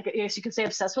 I guess you could say,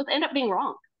 obsessed with, end up being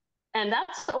wrong. And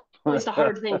that's always the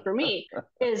hard thing for me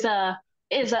and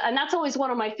that's always one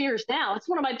of my fears now. It's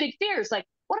one of my big fears. Like,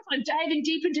 what if I'm diving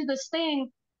deep into this thing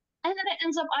and then it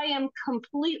ends up I am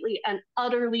completely and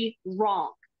utterly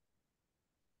wrong?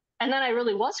 And then I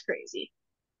really was crazy,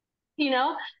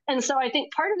 And so I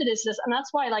think part of it is this, and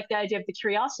that's why I like the idea of the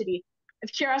curiosity,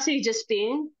 of curiosity just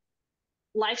being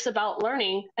life's about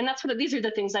learning. And that's what these are the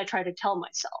things I try to tell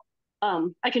myself.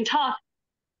 I can talk,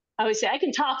 I always say I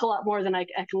can talk a lot more than I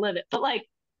can live it. But like,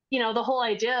 the whole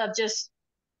idea of just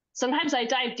sometimes I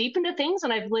dive deep into things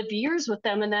and I've lived years with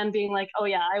them and then being like, oh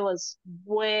yeah, I was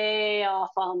way off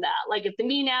on that. Like if the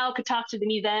me now could talk to the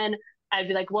me then, I'd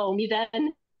be like, whoa, me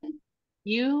then,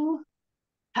 you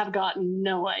have got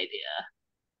no idea,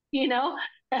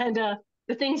 and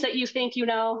the things that you think,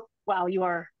 wow,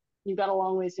 you've got a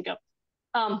long ways to go.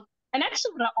 And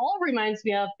actually what it all reminds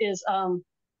me of is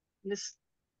this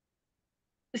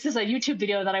is a YouTube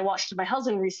video that I watched with my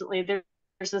husband recently.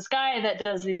 There's this guy that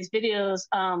does these videos.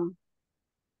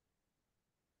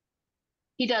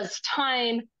 He does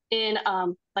time in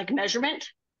like measurement.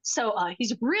 So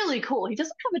he's really cool. He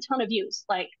doesn't have a ton of views.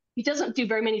 Like he doesn't do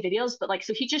very many videos, but like,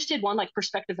 so he just did one like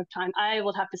perspective of time. I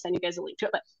will have to send you guys a link to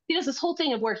it, but he does this whole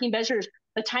thing of where he measures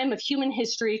the time of human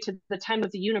history to the time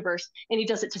of the universe. And he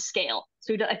does it to scale.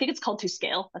 So I think it's called To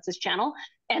Scale. That's his channel.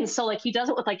 And so like, he does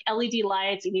it with like LED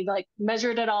lights and he like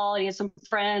measured it all. And he has some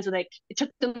friends and it took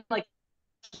them like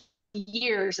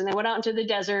years, and they went out into the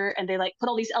desert and they like put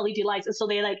all these LED lights, and so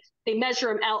they measure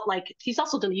them out. Like he's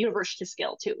also done the universe to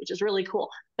scale too, which is really cool,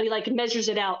 but he like measures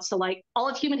it out. So like all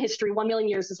of human history, 1 million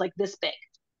years, is like this big,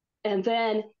 and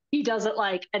then he does it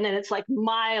like, and then it's like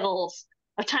miles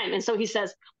of time. And so he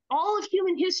says all of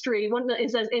human history, he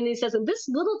says in this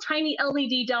little tiny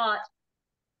LED dot,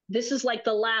 this is like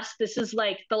the last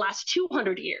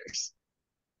 200 years.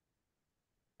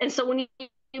 And so when you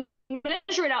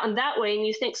measure it out in that way and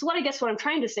you think, so what I'm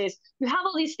trying to say is you have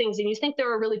all these things and you think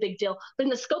they're a really big deal, but in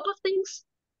the scope of things,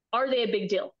 are they a big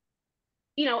deal?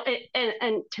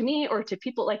 And to me, or to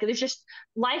people, like there's just,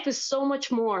 life is so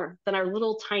much more than our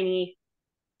little tiny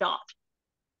dot.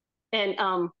 And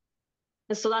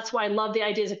so that's why I love the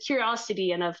ideas of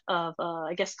curiosity and of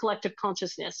I guess collective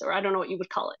consciousness, or I don't know what you would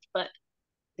call it, but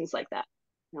things like that.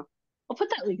 I'll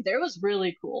put that link there. It was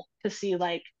really cool to see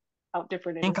like how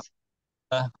different it is.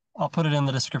 I'll put it in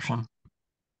the description.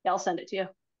 Yeah, I'll send it to you.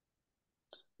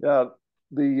 Yeah,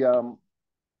 the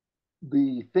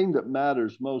thing that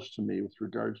matters most to me with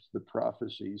regards to the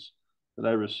prophecies that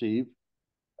I receive,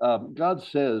 God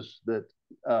says that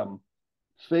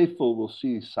faithful will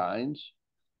see signs.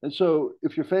 And so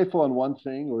if you're faithful on one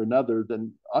thing or another,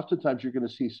 then oftentimes you're going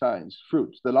to see signs,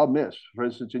 fruits that I'll miss. For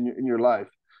instance, in your life,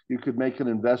 you could make an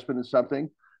investment in something,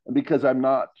 and because I'm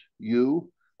not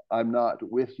you, I'm not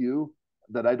with you,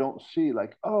 that I don't see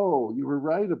like, oh, you were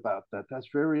right about that. That's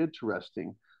very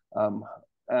interesting. Um,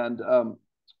 and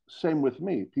same with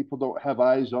me. People don't have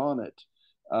eyes on it,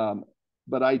 um,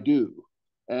 but I do,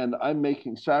 and I'm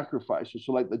making sacrifices.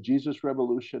 So, like the Jesus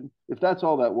Revolution, if that's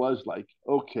all that was, like,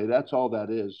 okay, that's all that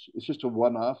is. It's just a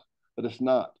one off, but it's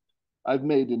not. I've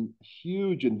made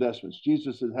huge investments.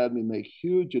 Jesus has had me make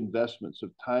huge investments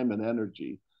of time and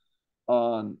energy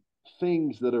on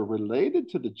things that are related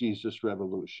to the Jesus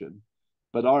Revolution,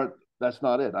 but aren't. That's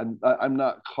not it. I'm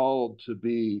not called to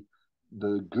be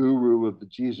the guru of the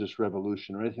Jesus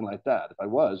Revolution or anything like that. If I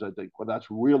was, I'd think, well, that's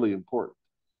really important.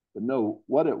 But no,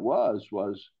 what it was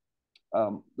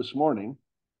this morning,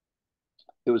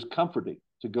 it was comforting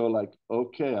to go like,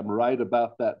 okay, I'm right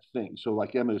about that thing. So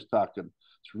like Emma is talking,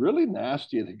 it's really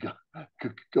nasty to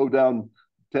go down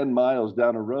 10 miles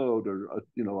down a road or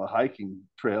a hiking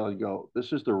trail and go,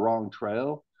 this is the wrong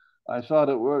trail. I thought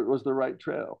it was the right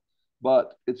trail.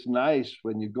 But it's nice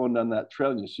when you're going down that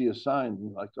trail and you see a sign and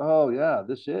you're like, oh yeah,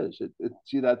 this is it.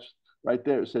 See, that's right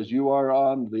there. It says you are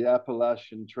on the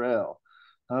Appalachian Trail.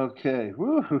 Okay,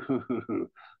 woo,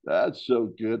 that's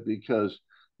so good because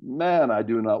man, I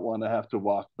do not want to have to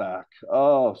walk back.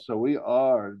 Oh, so we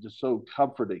are just so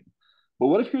comforting. But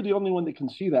what if you're the only one that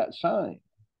can see that sign?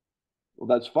 Well,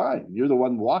 that's fine. You're the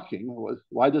one walking.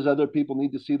 Why does other people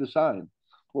need to see the sign?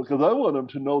 Well, because I want them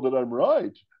to know that I'm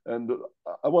right. And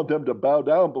I want them to bow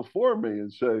down before me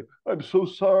and say, I'm so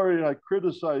sorry I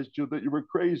criticized you that you were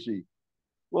crazy.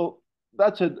 Well,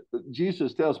 that's it.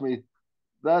 Jesus tells me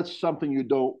that's something you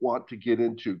don't want to get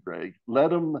into, Greg.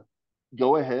 Let them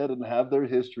go ahead and have their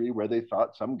history where they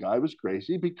thought some guy was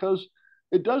crazy because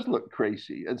it does look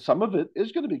crazy. And some of it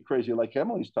is going to be crazy, like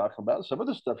Emily's talking about. Some of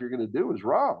the stuff you're going to do is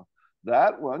wrong.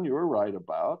 That one you were right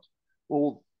about.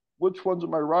 Well, which ones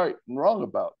am I right and wrong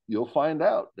about? You'll find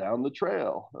out down the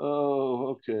trail.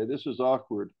 Oh, okay, this is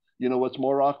awkward. You know what's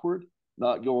more awkward?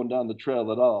 Not going down the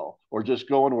trail at all, or just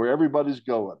going where everybody's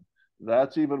going.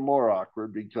 That's even more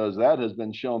awkward because that has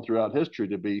been shown throughout history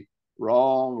to be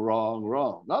wrong, wrong,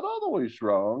 wrong. Not always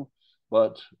wrong,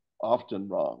 but often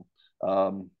wrong.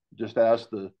 Just ask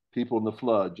the people in the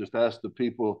flood. Just ask the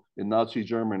people in Nazi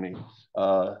Germany.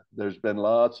 There's been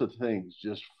lots of things.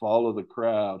 Just follow the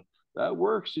crowd. That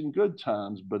works in good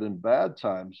times, but in bad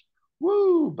times,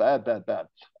 woo, bad, bad, bad.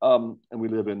 And we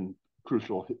live in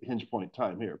crucial hinge point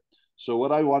time here. So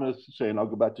what I want to say, and I'll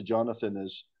go back to Jonathan,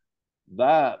 is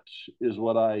that is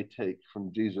what I take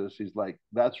from Jesus. He's like,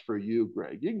 that's for you,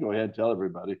 Greg. You can go ahead and tell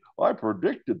everybody, oh, I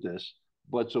predicted this,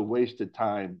 but it's a waste of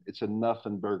time. It's a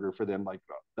nothing burger for them. Like,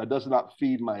 that does not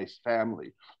feed my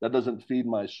family. That doesn't feed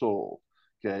my soul.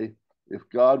 Okay. If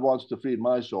God wants to feed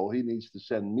my soul, he needs to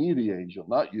send me the angel,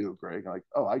 not you, Greg. Like,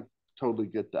 oh, I totally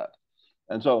get that.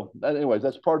 And so, anyways,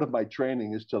 that's part of my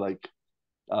training is to like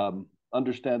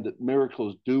understand that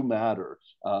miracles do matter.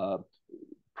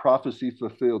 Prophecy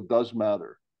fulfilled does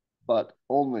matter, but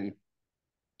only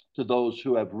to those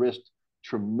who have risked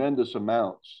tremendous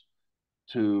amounts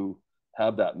to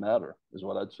have that matter, is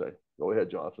what I'd say. Go ahead,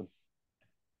 Jonathan.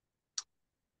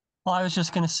 Well, I was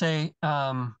just going to say,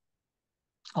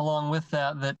 along with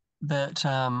that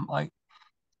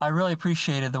I really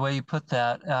appreciated the way you put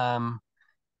that.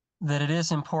 That it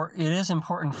is important. It is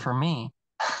important for me,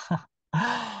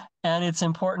 and it's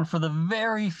important for the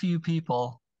very few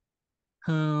people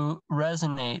who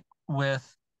resonate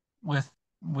with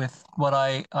what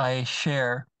I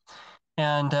share.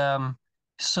 And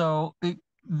so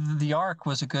the ark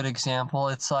was a good example.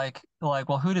 It's like,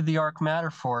 well, who did the ark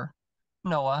matter for?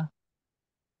 Noah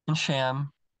and Shem.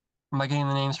 Am I getting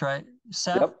the names right?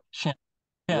 Seth, Yep. Shem,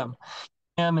 Yep.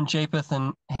 Ham and Japheth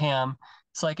and Ham.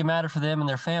 It's like it mattered for them and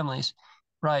their families.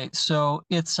 Right. So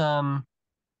it's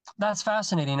that's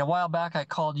fascinating. A while back I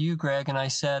called you, Greg, and I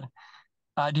said,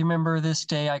 do you remember this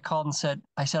day I called and said,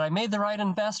 I made the right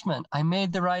investment. I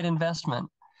made the right investment.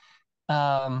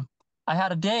 I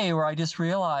had a day where I just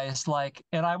realized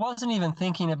and I wasn't even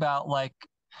thinking about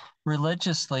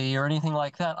religiously or anything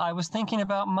like that. I was thinking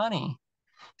about money.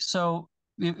 So,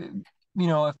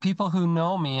 if people who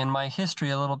know me and my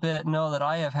history a little bit know that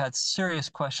I have had serious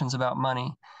questions about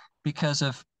money because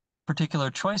of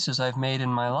particular choices I've made in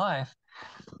my life.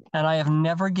 And I have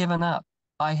never given up.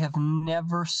 I have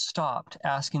never stopped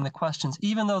asking the questions,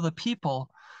 even though the people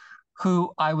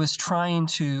who I was trying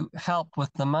to help with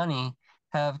the money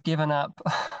have given up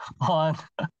on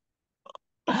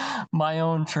my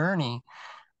own journey.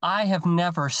 I have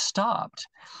never stopped.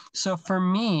 So for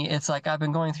me, it's like I've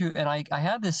been going through, and I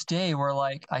had this day where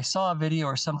like I saw a video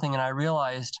or something and I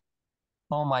realized,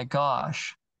 oh my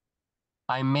gosh,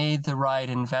 I made the right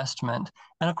investment.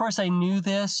 And of course, I knew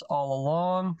this all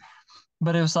along,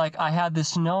 but it was like I had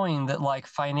this knowing that like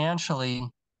financially,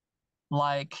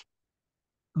 like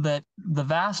that the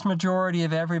vast majority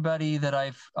of everybody that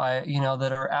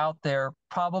that are out there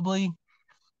probably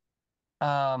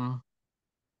um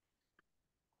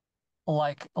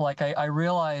I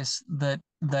realized that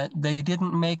they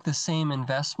didn't make the same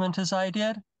investment as I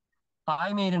did.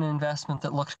 I made an investment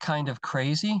that looked kind of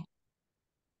crazy,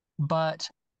 but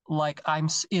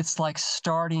it's like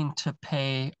starting to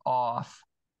pay off.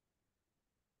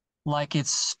 Like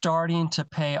it's starting to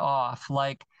pay off.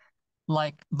 Like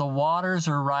the waters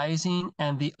are rising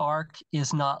and the ark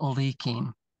is not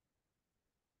leaking.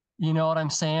 You know what I'm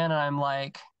saying? And I'm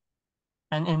like,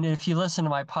 and if you listen to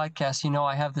my podcast,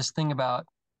 I have this thing about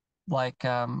like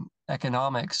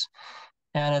economics,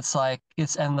 and it's like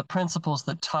and the principles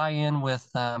that tie in with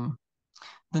the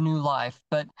new life.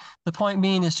 But the point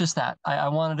being is just that I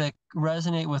wanted to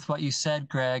resonate with what you said,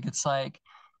 Greg. It's like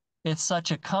it's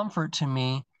such a comfort to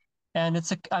me. And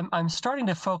I'm starting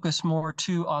to focus more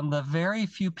too on the very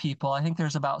few people. I think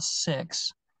there's about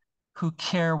 6 who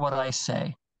care what I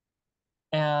say,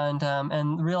 and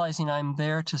realizing I'm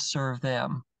there to serve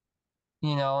them,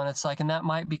 and it's like, and that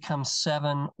might become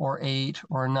 7 or 8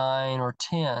 or 9 or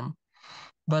 10,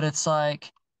 but it's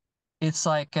like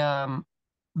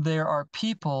there are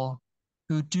people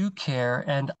who do care,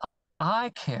 and I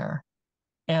care.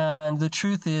 And the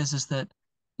truth is that,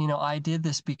 I did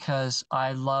this because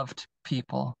I loved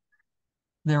people.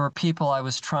 There were people I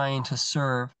was trying to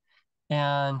serve.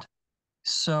 And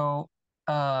so,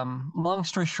 long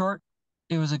story short,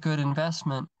 it was a good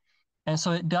investment. And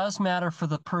so it does matter for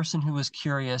the person who was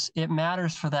curious. It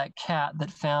matters for that cat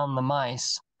that found the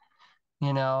mice.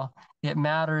 You know, it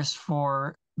matters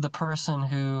for the person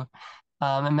who,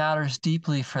 it matters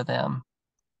deeply for them.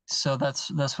 So that's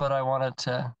what I wanted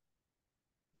to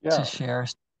Yeah. share.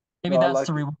 Maybe No, I that's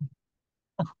the like it. reward.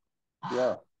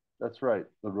 Yeah, that's right.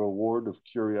 The reward of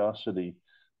curiosity.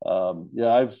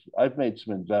 Yeah, I've made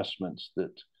some investments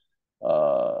that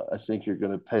I think you're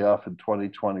going to pay off in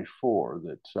 2024.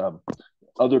 That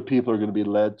other people are going to be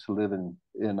led to live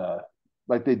in a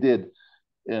like they did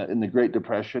in the Great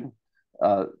Depression.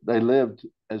 They lived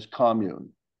as commune.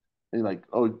 And like,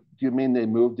 oh, do you mean they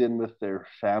moved in with their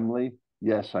family?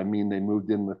 Yes, I mean they moved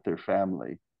in with their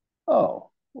family. Oh,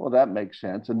 well, that makes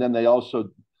sense. And then they also,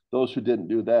 those who didn't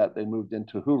do that, they moved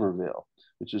into Hooverville,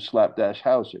 which is slapdash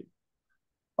housing.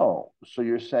 Oh, so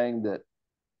you're saying that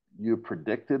you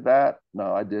predicted that?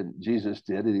 No, I didn't. Jesus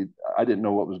did. I didn't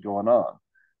know what was going on.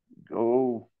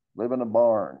 Go live in a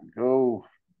barn. Go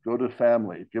to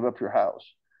family. Give up your house.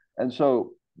 And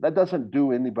so that doesn't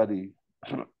do anybody.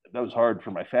 That was hard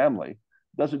for my family.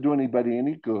 Doesn't do anybody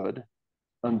any good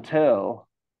until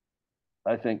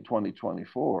I think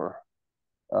 2024.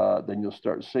 Then you'll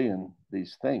start seeing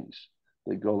these things.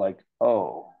 They go like,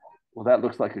 oh, well, that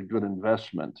looks like a good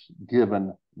investment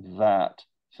given that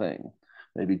thing.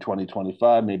 Maybe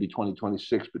 2025, maybe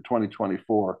 2026, but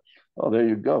 2024. Oh, there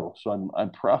you go. So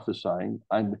I'm prophesying.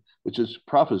 Which is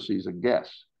prophecy is a guess.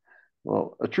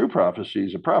 Well, a true prophecy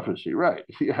is a prophecy, right?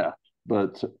 Yeah,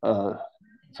 but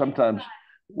sometimes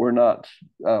we're not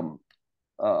um,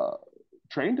 uh,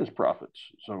 trained as prophets,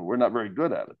 so we're not very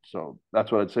good at it. So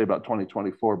that's what I'd say about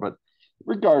 2024. But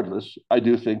regardless, I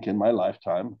do think in my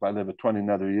lifetime, if I live at 20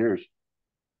 another years,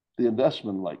 the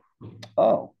investment, like,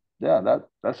 oh yeah,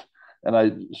 that's and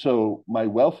I so my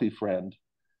wealthy friend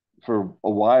for a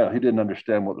while, he didn't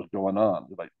understand what was going on.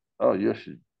 Like, oh, you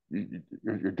should,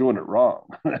 you're doing it wrong.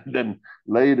 Then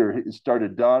later, it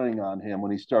started dawning on him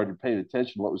when he started paying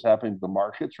attention to what was happening to the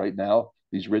markets right now.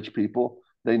 These rich people,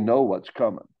 they know what's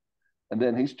coming. And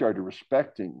then he started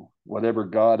respecting whatever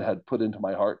God had put into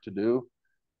my heart to do.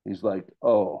 He's like,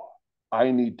 oh,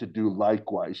 I need to do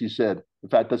likewise. He said, in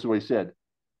fact, that's what he said.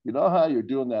 You know how you're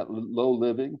doing that low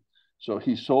living? So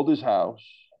he sold his house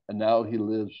and now he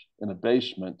lives in a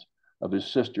basement of his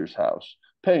sister's house,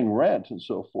 paying rent and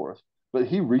so forth. But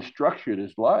he restructured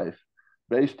his life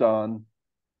based on,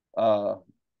 uh,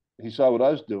 he saw what I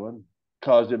was doing,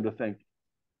 caused him to think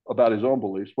about his own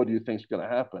beliefs. What do you think is going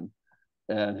to happen?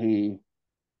 And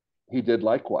he did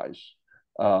likewise.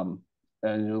 Um,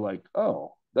 and you're like,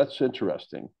 oh, that's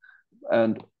interesting.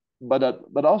 And but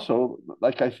also,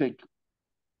 like I think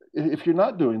if you're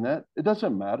not doing that, it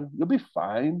doesn't matter. You'll be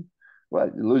fine.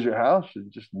 What, you lose your house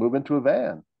and just move into a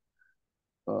van.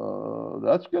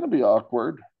 That's going to be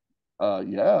awkward.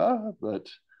 Yeah, but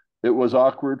it was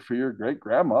awkward for your great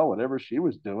grandma, whatever she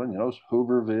was doing,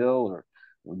 Hooverville or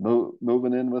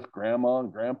moving in with grandma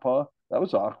and grandpa. That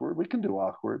was awkward. We can do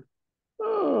awkward.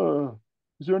 Uh,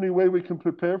 is there any way we can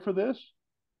prepare for this?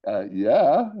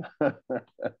 Yeah,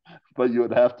 but you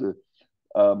would have to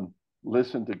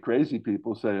listen to crazy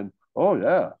people saying, "Oh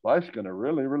yeah, life's going to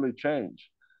really, really change."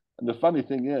 And the funny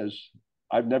thing is,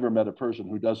 I've never met a person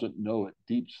who doesn't know it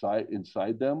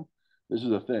inside them. This is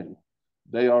the thing;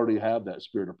 they already have that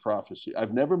spirit of prophecy.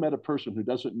 I've never met a person who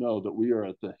doesn't know that we are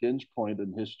at the hinge point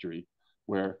in history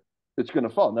where it's going to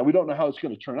fall. Now we don't know how it's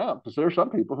going to turn out because there are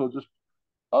some people who just,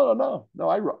 oh no,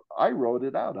 I wrote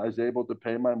it out. I was able to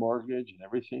pay my mortgage and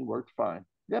everything worked fine.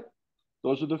 Yep,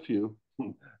 those are the few.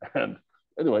 And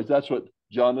anyways, that's what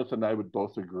Jonathan and I would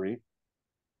both agree.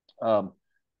 Um,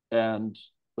 and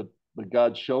but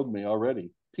God showed me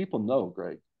already. People know,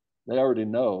 Greg. They already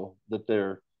know that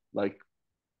they're like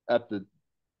at the.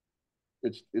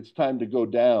 It's time to go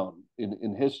down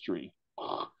in history.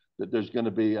 That there's going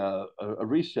to be a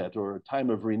reset or a time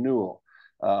of renewal.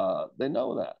 They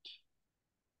know that.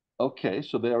 Okay,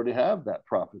 so they already have that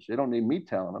prophecy. They don't need me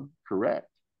telling them. Correct.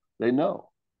 They know.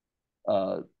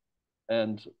 Uh,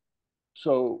 and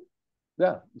so,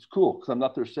 yeah, it's cool because I'm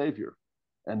not their savior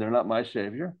and they're not my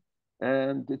savior.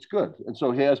 And it's good. And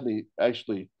so he has me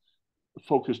actually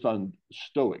focused on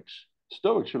Stoics.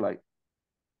 Stoics are like,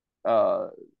 uh,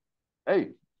 hey,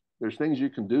 there's things you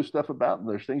can do stuff about and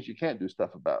there's things you can't do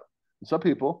stuff about. And some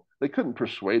people, they couldn't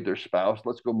persuade their spouse,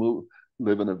 let's go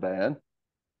live in a van.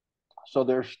 So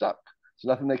they're stuck. There's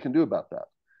nothing they can do about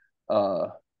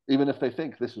that, even if they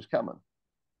think this is coming.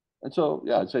 And so,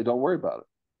 yeah, I'd say don't worry about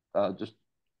it. Just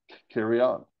carry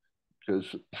on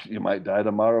because you might die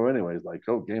tomorrow anyways. Like,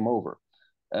 oh, game over.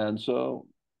 And so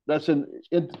that's an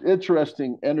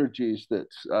interesting energies that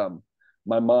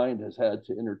my mind has had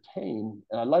to entertain,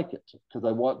 and I like it because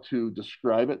I want to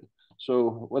describe it.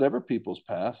 So whatever people's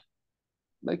path,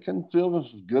 they can feel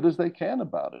as good as they can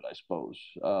about it, I suppose.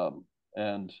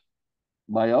 And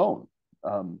my own,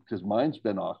 because mine's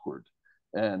been awkward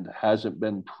and hasn't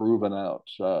been proven out.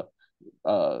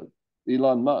 Uh,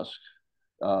 Elon Musk,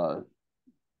 uh,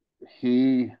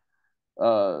 he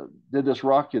did this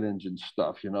rocket engine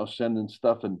stuff, sending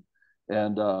stuff and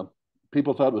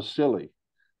people thought it was silly.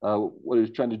 What he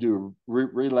was trying to do,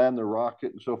 re-land the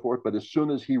rocket and so forth. But as soon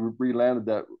as he re-landed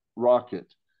that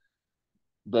rocket,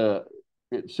 the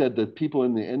it said that people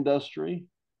in the industry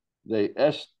they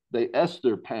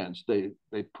their pants, they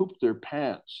pooped their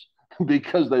pants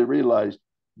because they realized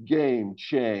game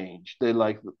changed. They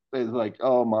like,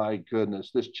 oh my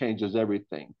goodness, this changes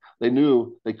everything. They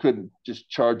knew they couldn't just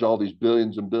charge all these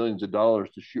billions and billions of dollars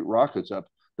to shoot rockets up,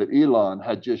 that Elon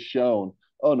had just shown,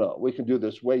 oh no, we can do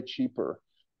this way cheaper.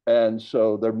 And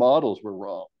so their models were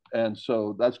wrong. And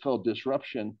so that's called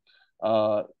disruption.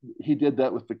 Uh, he did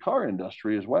that with the car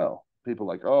industry as well. People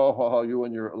like, oh, you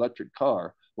and your electric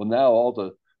car. Well, now all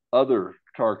the other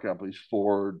car companies,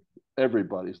 Ford,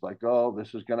 everybody's like, oh,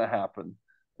 this is going to happen.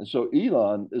 And so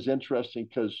Elon is interesting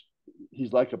because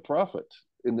he's like a prophet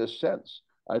in this sense.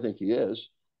 I think he is.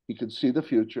 He could see the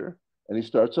future and he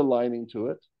starts aligning to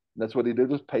it. And that's what he did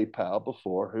with PayPal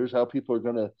before. Here's how people are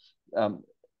going to,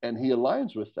 and he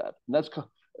aligns with that. And that's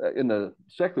in the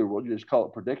secular world, you just call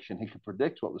it prediction. He could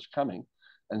predict what was coming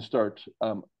and start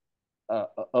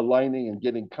aligning and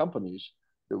getting companies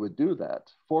that would do that,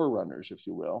 forerunners, if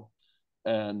you will.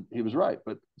 And he was right.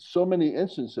 But so many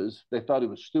instances, they thought he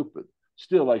was stupid.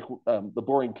 Still, like the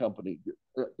Boring Company,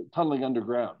 tunneling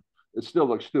underground, it still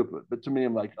looks stupid. But to me,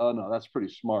 I'm like, oh no, that's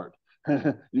pretty smart.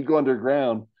 You go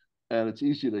underground, and it's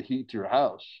easy to heat your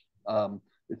house.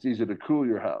 It's easy to cool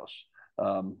your house.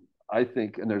 Um, I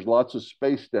think, and there's lots of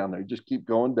space down there. You just keep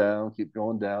going down,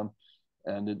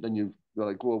 and then you go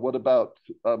like, well, what about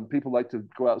people like to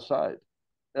go outside?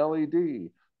 LED.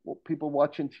 Well, people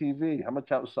watching TV. How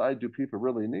much outside do people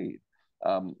really need?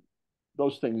 Um,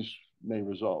 those things may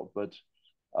resolve, but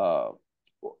uh,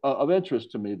 of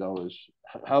interest to me though is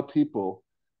how people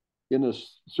in a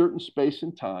certain space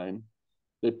and time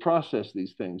they process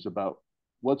these things about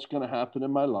what's going to happen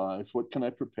in my life, what can I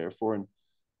prepare for,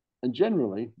 and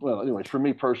generally, well, anyways, for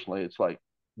me personally, it's like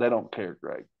they don't care,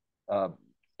 Greg. Uh,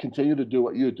 Continue to do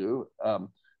what you do,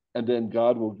 and then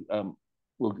God will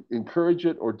encourage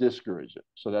it or discourage it.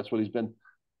 So that's what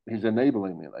he's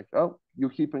enabling me. Like, oh, you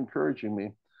keep encouraging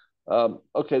me.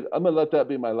 Okay, I'm gonna let that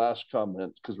be my last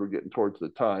comment because we're getting towards the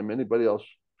time. Anybody else,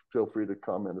 feel free to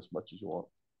comment as much as you want.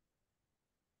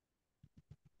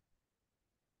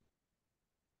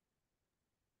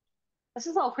 This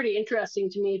is all pretty interesting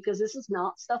to me because this is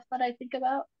not stuff that I think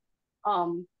about.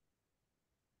 Um,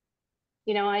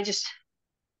 I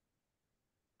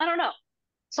don't know.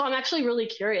 So I'm actually really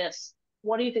curious.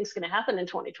 What do you think is going to happen in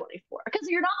 2024? Because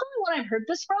you're not the only one I've heard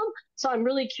this from. So I'm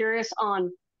really curious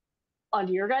on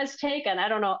your guys' take, and I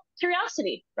don't know,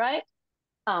 curiosity, right?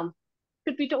 Um,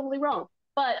 could be totally wrong,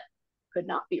 but could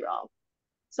not be wrong.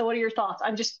 So what are your thoughts?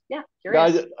 I'm just, yeah, Yeah,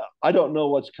 curious. I don't know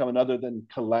what's coming other than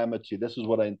calamity. This is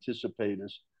what I anticipate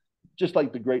is just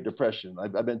like the Great Depression.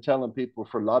 I've been telling people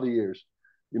for a lot of years.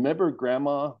 You remember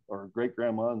grandma or great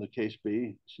grandma in the case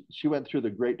be? She went through the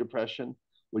Great Depression.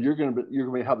 Well, you're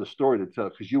gonna have the story to tell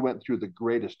because you went through the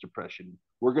greatest depression.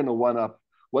 We're gonna one up.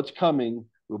 What's coming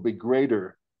will be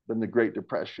greater than the Great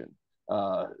Depression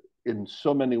uh, in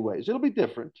so many ways. It'll be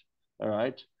different. All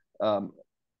right. Um,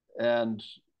 and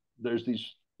there's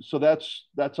these, so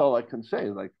that's all I can say.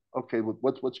 Like, okay,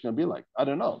 what's going to be like? I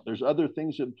don't know. There's other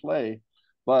things in play,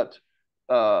 but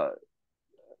uh,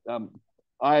 um,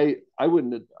 I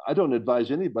don't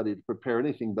advise anybody to prepare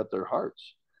anything but their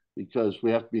hearts because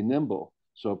we have to be nimble.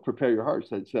 So prepare your hearts.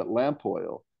 That's that lamp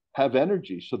oil. Have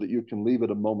energy so that you can leave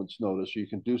at a moment's notice. You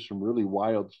can do some really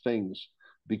wild things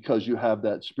because you have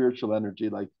that spiritual energy.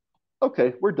 Like,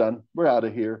 okay, we're done. We're out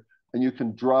of here, and you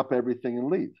can drop everything and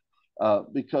leave.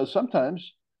 Because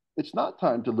sometimes it's not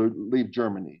time to leave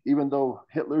Germany, even though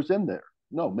Hitler's in there.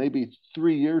 No, maybe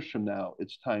 3 years from now,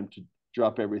 it's time to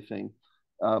drop everything.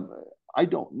 Um, I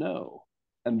don't know.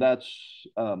 And that's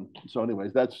so,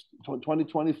 anyways, that's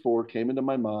 2024 came into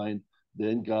my mind.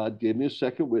 Then God gave me a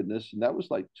second witness, and that was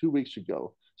like 2 weeks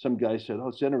ago. Some guy said, "Oh,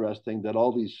 it's interesting that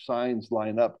all these signs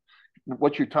line up."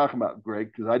 What you're talking about,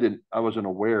 Greg, because I wasn't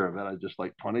aware of it. I just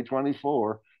like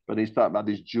 2024, but he's talking about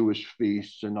these Jewish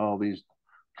feasts and all these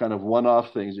kind of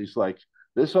one-off things. He's like,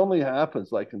 this only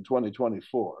happens like in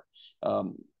 2024.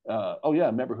 Oh yeah, I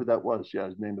remember who that was. Yeah,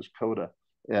 his name is Coda,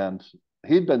 and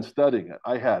he'd been studying it.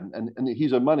 I hadn't, and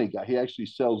he's a money guy. He actually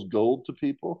sells gold to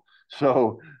people,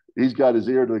 so he's got his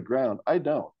ear to the ground. I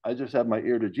don't. I just have my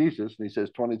ear to Jesus, and he says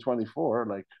 2024.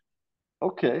 Like,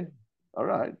 okay, all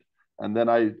right. And then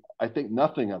I think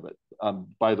nothing of it,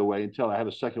 by the way, until I have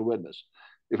a second witness.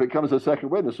 If it comes a second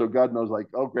witness, so God knows, like,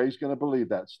 oh, Greg's going to believe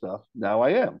that stuff. Now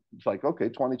I am. It's like, okay,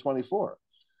 2024.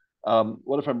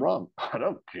 What if I'm wrong? I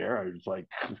don't care. I was like,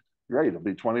 great, it'll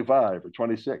be 25 or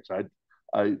 26.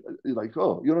 I like,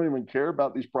 oh, you don't even care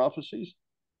about these prophecies?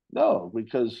 No,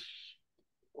 because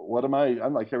what am I?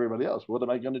 I'm like everybody else. What am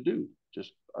I going to do?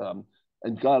 Just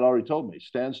and God already told me,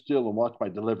 stand still and watch my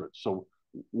deliverance. So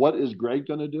what is Greg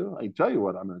going to do? I can tell you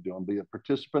what I'm going to do. I'm going to be a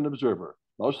participant observer.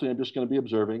 Mostly I'm just going to be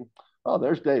observing. Oh,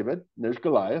 there's David. There's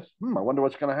Goliath. I wonder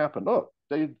what's going to happen. Oh,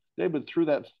 David threw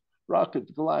that rock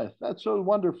at Goliath. That's so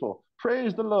wonderful.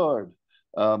 Praise the Lord.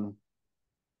 Um,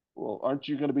 well, aren't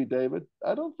you going to be David?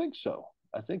 I don't think so.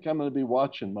 I think I'm going to be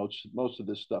watching most of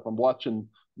this stuff. I'm watching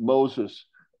Moses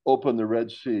open the Red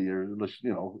Sea, or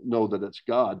know that it's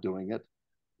God doing it.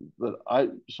 But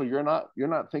so you're not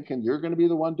thinking you're going to be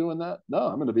the one doing that? No,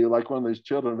 I'm going to be like one of these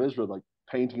children of Israel, like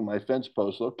painting my fence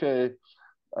posts. Okay,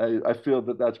 I feel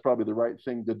that that's probably the right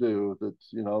thing to do. That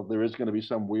there is going to be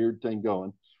some weird thing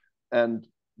going, and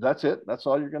that's it. That's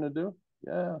all you're going to do.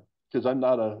 Yeah, because I'm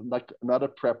not a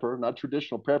prepper, not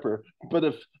traditional prepper. But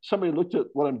if somebody looked at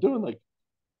what I'm doing, like,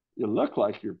 you look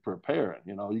like you're preparing.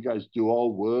 You guys do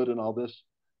all wood and all this.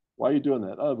 Why are you doing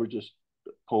that? Oh, we're just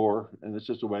poor, and it's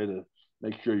just a way to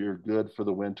make sure you're good for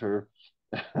the winter.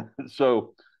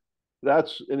 So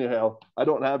that's anyhow. I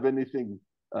don't have anything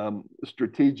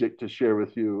strategic to share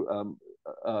with you,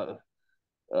 uh,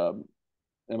 um,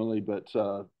 Emily, but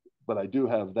I do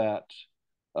have that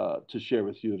to share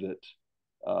with you that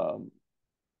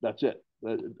that's it.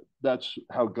 That's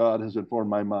how God has informed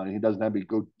my mind. He doesn't have me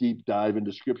go deep dive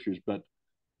into scriptures, but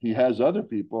he has other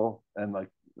people, and like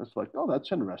it's like, oh,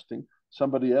 that's interesting.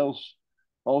 Somebody else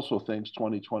also thinks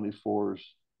 2024 is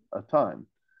a time,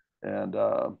 and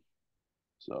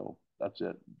so that's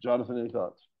it. Jonathan, any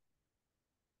thoughts?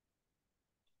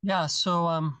 Yeah,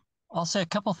 so I'll say a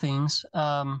couple things.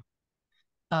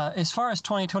 As far as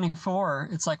 2024,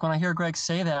 it's like when I hear Greg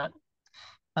say that,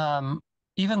 um,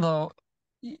 even though,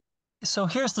 so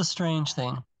here's the strange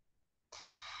thing.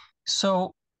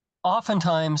 So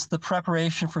oftentimes the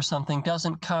preparation for something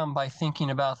doesn't come by thinking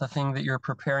about the thing that you're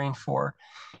preparing for.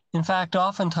 In fact,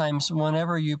 oftentimes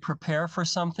whenever you prepare for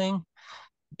something,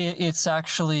 it's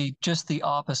actually just the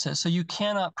opposite. So you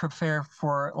cannot prepare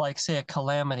for, like, say, a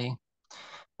calamity,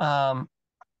 at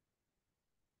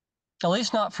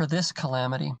least not for this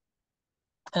calamity.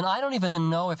 And I don't even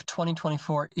know if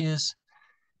 2024 is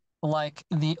like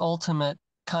the ultimate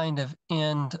kind of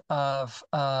end of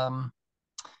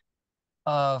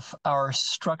of our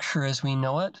structure as we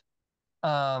know it,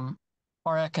 our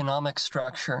economic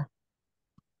structure.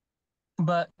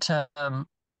 But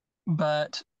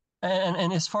but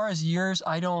and as far as years,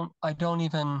 I don't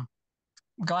even,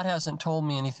 God hasn't told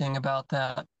me anything about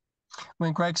that.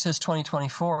 When Greg says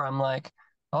 2024, I'm like,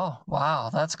 oh wow,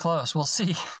 that's close. We'll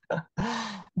see.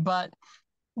 But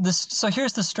so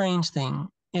here's the strange thing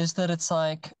is that it's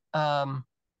like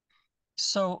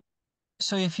so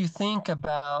if you think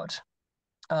about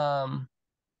how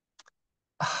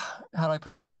do I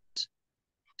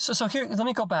so here, let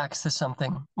me go back to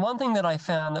something. One thing that I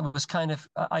found that was kind of,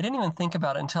 I didn't even think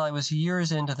about it until I was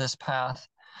years into this path,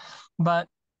 but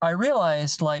I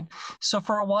realized like, so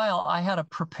for a while I had a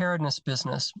preparedness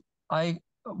business.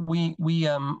 We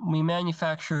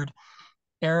manufactured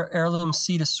heirloom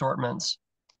seed assortments.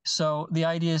 So the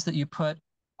idea is that you put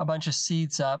a bunch of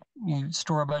seeds up, you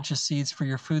store a bunch of seeds for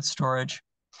your food storage.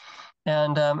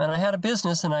 And I had a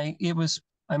business and I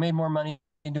made more money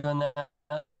doing that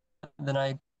than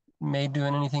I made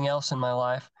doing anything else in my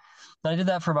life. And I did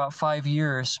that for about 5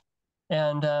 years.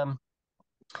 And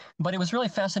but it was really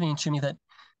fascinating to me that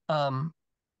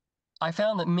I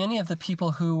found that many of the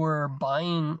people who were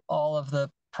buying all of the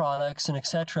products and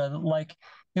etc., like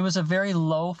it was a very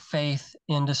low faith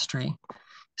industry.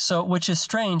 So, which is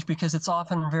strange because it's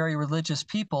often very religious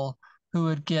people who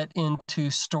would get into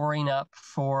storing up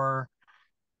for,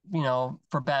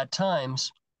 for bad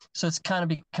times. So it's kind of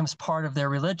becomes part of their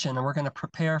religion, and we're going to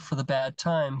prepare for the bad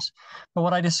times. But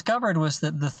what I discovered was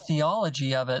that the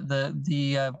theology of it,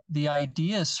 the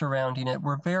ideas surrounding it,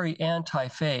 were very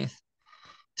anti-faith.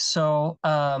 So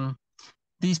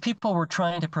these people were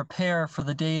trying to prepare for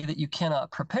the day that you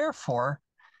cannot prepare for,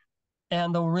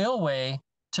 and the real way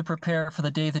to prepare for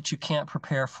the day that you can't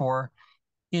prepare for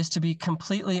is to be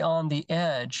completely on the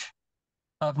edge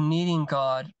of needing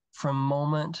God from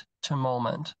moment to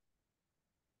moment.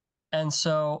 And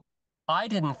so I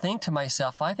didn't think to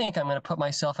myself, I think I'm going to put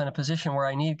myself in a position where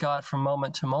I need God from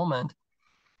moment to moment.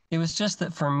 It was just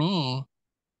that for me,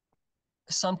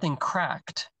 something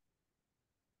cracked.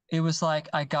 It was like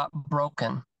I got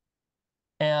broken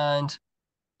and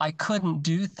I couldn't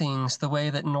do things the way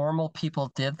that normal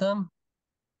people did them.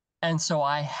 And so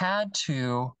I had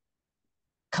to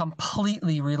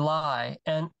completely rely.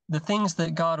 And the things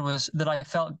that I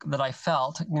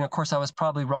felt, of course, I was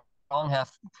probably wrong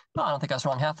half. Well, I don't think I was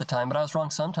wrong half the time, but I was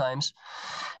wrong sometimes,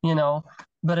 you know.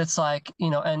 But it's like,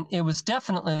 and it was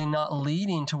definitely not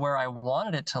leading to where I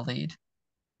wanted it to lead.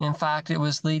 In fact, it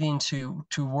was leading to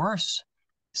worse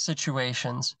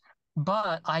situations.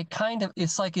 But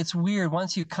it's like it's weird.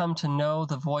 Once you come to know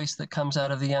the voice that comes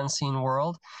out of the unseen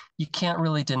world, you can't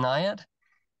really deny it.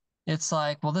 It's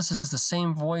like, well, this is the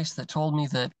same voice that told me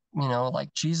that,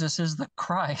 like Jesus is the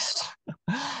Christ,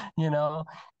 you know?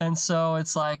 And so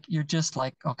it's like, you're just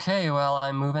like, okay, well,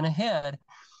 I'm moving ahead.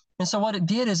 And so what it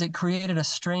did is it created a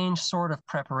strange sort of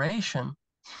preparation.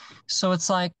 So it's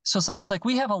like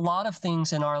we have a lot of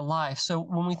things in our life. So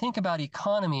when we think about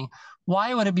economy,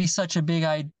 why would it be such a big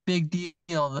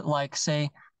deal that, like, say,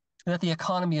 that the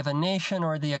economy of a nation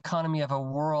or the economy of a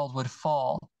world would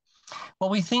fall? Well,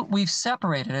 we think we've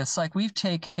separated. It's like we've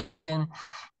taken,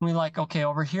 we like, okay,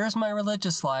 over here's my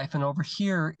religious life, and over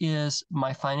here is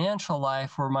my financial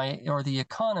life or the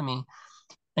economy.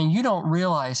 And you don't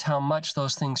realize how much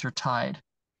those things are tied,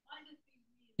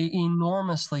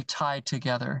 enormously tied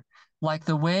together. Like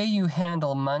the way you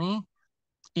handle money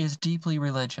is deeply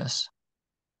religious.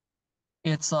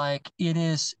 It's like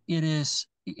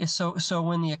so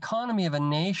when the economy of a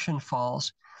nation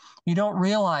falls, you don't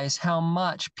realize how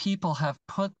much people have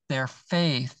put their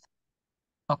faith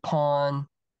upon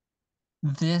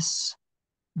this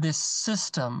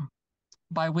system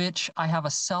by which I have a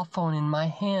cell phone in my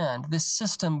hand, this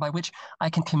system by which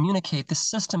I can communicate, this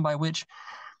system by which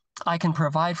I can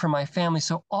provide for my family.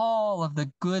 So all of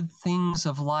the good things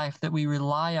of life that we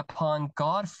rely upon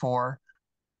God for,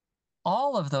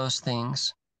 all of those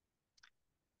things,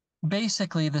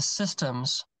 basically the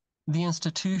systems, the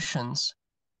institutions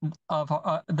of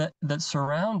that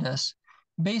surround us,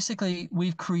 basically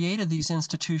we've created these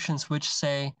institutions which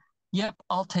say, yep,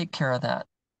 I'll take care of that.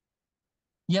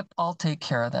 Yep, I'll take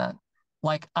care of that.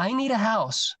 Like I need a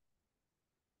house.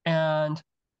 And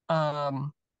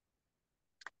um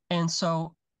and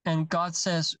so and God's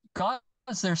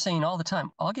there saying all the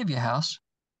time, I'll give you a house.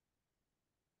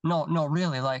 No, no,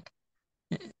 really, like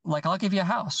I'll give you a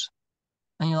house.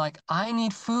 And you're like, I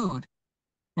need food.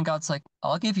 And God's like,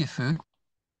 I'll give you food.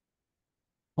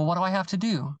 Well, what do I have to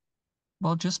do?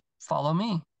 Well, just follow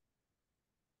me.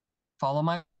 Follow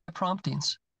my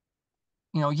promptings.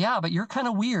 yeah, but you're kind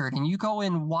of weird and you go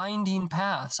in winding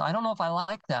paths. I don't know if I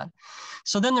like that.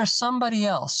 So then there's somebody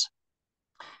else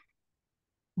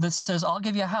that says, I'll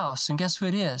give you a house. And guess who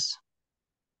it is?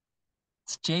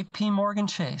 It's JP Morgan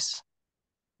Chase.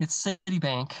 It's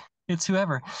Citibank. It's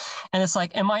whoever. And it's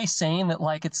like, am I saying that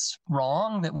like it's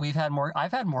wrong that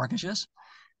I've had mortgages,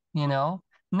 you know?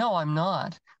 No, I'm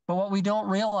not. But what we don't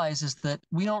realize is that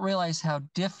we don't realize how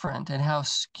different and how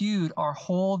skewed our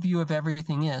whole view of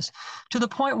everything is, to the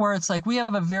point where it's like we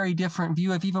have a very different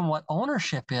view of even what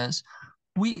ownership is.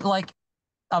 We like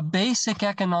a basic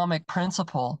economic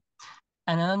principle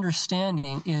and an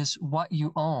understanding is what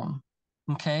you own.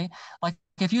 Okay. Like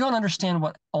if you don't understand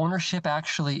what ownership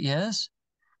actually is,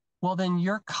 well, then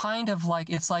you're kind of like,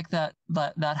 it's like that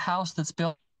house that's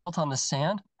built on the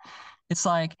sand. It's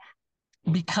like,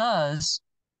 because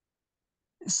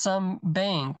some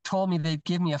bank told me they'd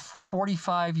give me a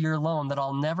 45-year loan that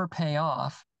I'll never pay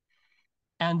off,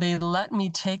 and they let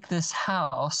me take this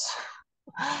house,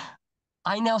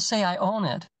 I now say I own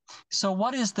it. So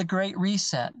what is the Great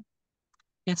Reset?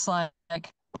 It's like,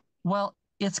 well,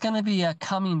 it's going to be a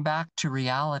coming back to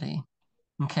reality.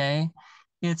 Okay.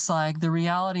 It's like the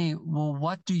reality, well,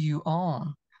 what do you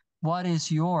own? What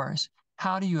is yours?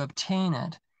 How do you obtain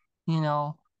it?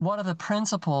 What are the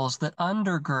principles that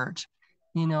undergird,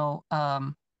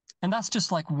 and that's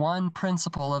just like one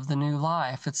principle of the new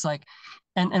life. It's like,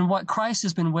 and what Christ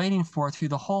has been waiting for through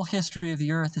the whole history of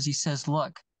the earth is he says,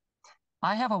 look,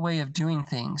 I have a way of doing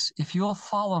things. If you'll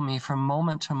follow me from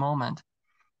moment to moment,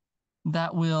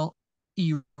 that will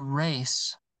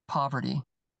erase poverty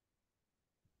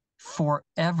for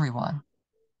everyone.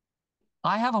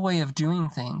 I have a way of doing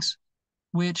things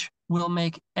which will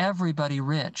make everybody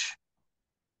rich.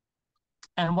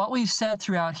 And what we've said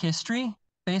throughout history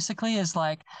basically is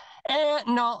like,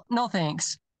 no, no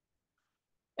thanks.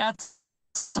 That's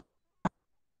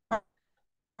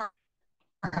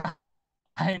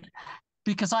right.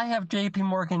 Because I have JP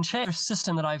Morgan Chase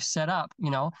system that I've set up,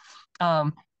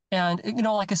 and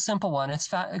like a simple one. It's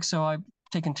so I've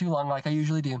taken too long, like I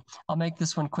usually do. I'll make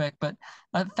this one quick, but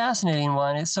a fascinating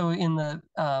one is so in the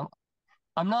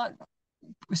I'm not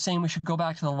saying we should go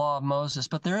back to the law of Moses,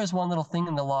 but there is one little thing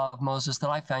in the law of Moses that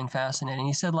I find fascinating.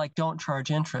 He said, like, don't charge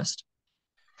interest.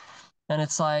 And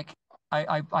it's like,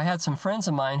 I had some friends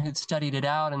of mine who'd studied it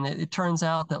out, and it turns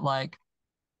out that like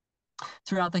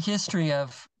throughout the history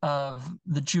of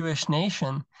the Jewish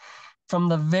nation, from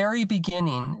the very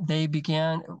beginning,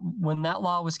 when that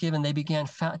law was given, they began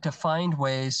to find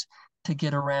ways to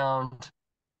get around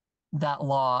that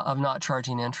law of not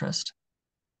charging interest.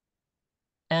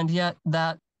 And yet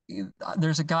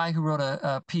there's a guy who wrote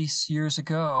a piece years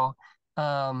ago.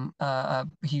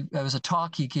 It was a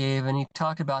talk he gave, and he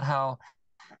talked about how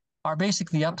our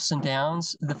basically ups and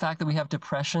downs, the fact that we have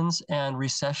depressions and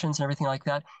recessions and everything like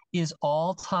that, is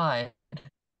all tied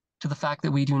to the fact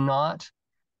that we do not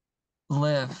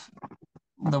live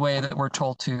the way that we're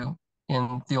told to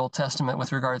in the Old Testament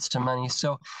with regards to money.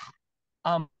 So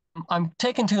I'm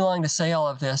taking too long to say all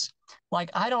of this. Like,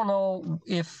 I don't know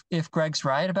if Greg's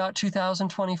right about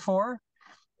 2024.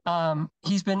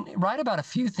 He's been right about a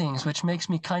few things, which makes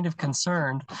me kind of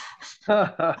concerned.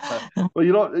 Well,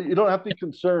 you don't have to be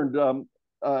concerned.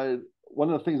 One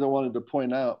of the things I wanted to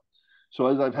point out. So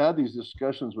as I've had these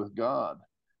discussions with God,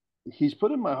 He's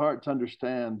put in my heart to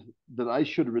understand that I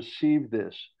should receive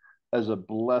this as a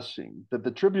blessing. That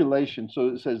the tribulation. So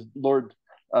it says, Lord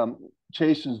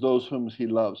chastens those whom He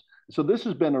loves. So this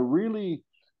has been a really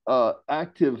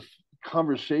active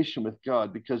conversation with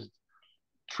God, because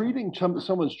treating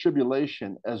someone's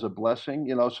tribulation as a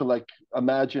blessing, so like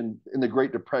imagine in the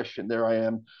Great Depression, there I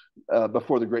am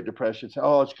before the Great Depression, say,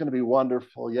 oh, it's going to be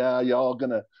wonderful. Yeah, y'all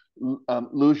going to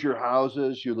lose your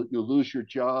houses, you'll lose your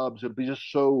jobs. It'll be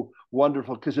just so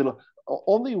wonderful, because it'll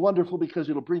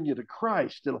bring you to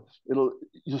Christ.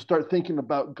 You'll start thinking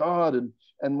about God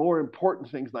and more important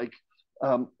things like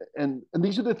and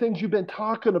these are the things you've been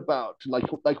talking about,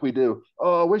 like we do.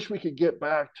 Oh, I wish we could get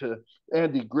back to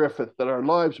Andy Griffith, that our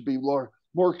lives would be more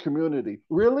community.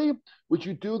 Really? Would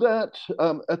you do that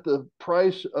at the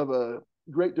price of a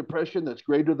Great Depression that's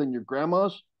greater than your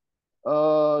grandma's?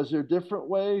 Is there different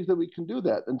ways that we can do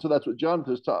that? And so that's what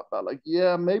Jonathan's taught about. Like,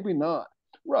 yeah, maybe not.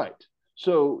 Right.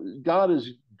 So God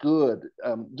is good,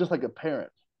 just like a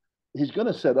parent. He's going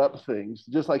to set up things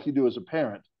just like you do as a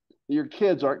parent. Your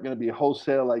kids aren't going to be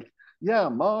wholesale like, yeah,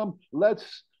 Mom,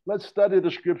 let's study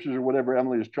the scriptures, or whatever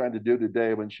Emily was trying to do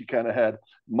today when she kind of had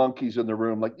monkeys in the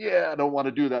room. Like, yeah, I don't want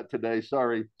to do that today.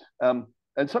 Sorry. And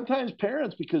sometimes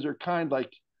parents, because they're kind,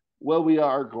 like, well, we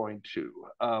are going to,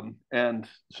 and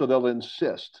so they'll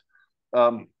insist.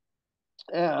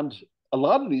 And a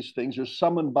lot of these things are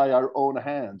summoned by our own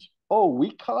hands. Oh,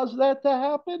 we caused that to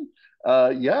happen?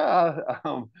 Yeah.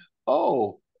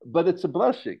 Oh, but it's a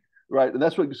blessing, right? And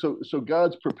that's what, so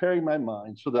God's preparing my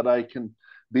mind so that I can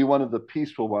be one of the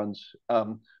peaceful ones.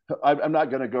 I'm not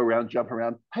going to go around, jump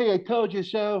around. Hey, I told you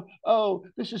so. Oh,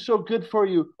 this is so good for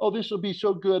you. Oh, this will be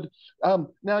so good.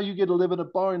 Now you get to live in a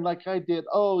barn like I did.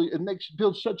 Oh, it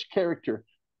builds such character.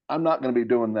 I'm not going to be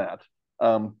doing that.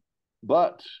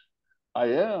 But I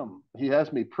am. He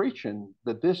has me preaching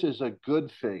that this is a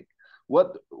good thing.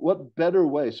 What better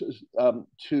way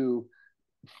to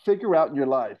figure out in your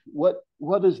life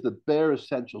what is the bare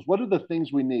essentials? What are the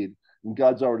things we need? And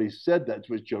God's already said that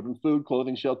to his children: food,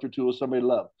 clothing, shelter, tools, somebody to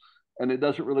love. And it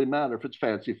doesn't really matter if it's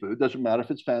fancy food. It doesn't matter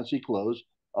if it's fancy clothes.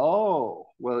 Oh,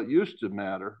 well, it used to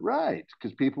matter, right?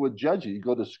 Because people would judge you. You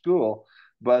go to school,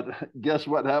 but guess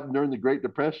what happened during the Great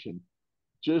Depression?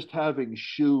 Just having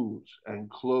shoes and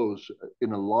clothes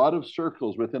in a lot of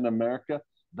circles within America,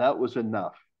 that was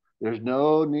enough. There's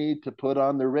no need to put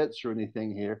on the Ritz or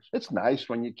anything here. It's nice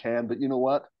when you can, but you know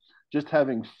what? Just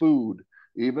having food,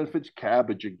 even if it's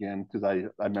cabbage again, because I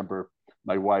remember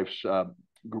my wife's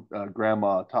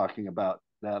grandma talking about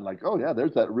that, like, oh yeah,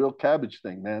 there's that real cabbage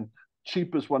thing, man.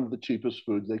 Cheapest, one of the cheapest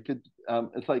foods they could.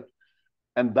 It's like,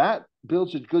 and that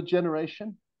builds a good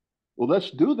generation. Well,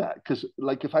 let's do that, because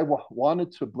like if I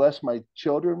wanted to bless my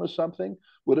children with something,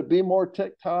 would it be more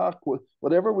TikTok with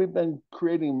whatever we've been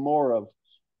creating more of?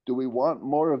 Do we want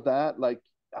more of that? Like,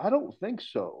 I don't think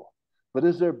so. But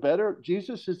is there better?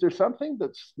 Jesus, is there something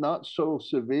that's not so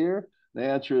severe? The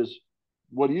answer is,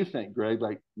 what do you think, Greg?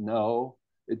 Like, no,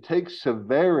 it takes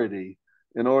severity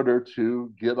in order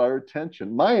to get our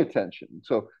attention, my attention.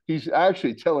 So he's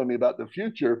actually telling me about the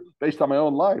future based on my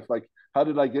own life. Like, how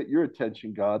did I get your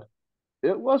attention, God?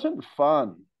 It wasn't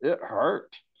fun. It hurt,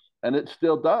 and it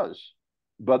still does.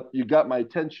 But you got my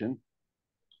attention.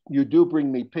 You do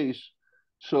bring me peace.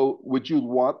 So would you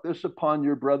want this upon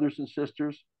your brothers and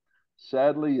sisters?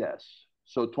 Sadly, yes.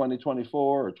 So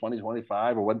 2024 or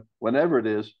 2025 or whenever it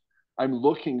is, I'm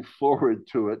looking forward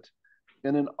to it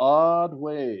in an odd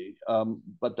way.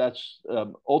 But that's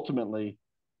ultimately,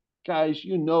 guys,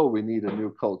 you know we need a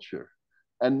new culture.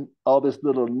 And all this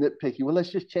little nitpicky, well,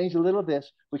 let's just change a little of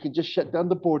this. We can just shut down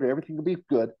the border. Everything will be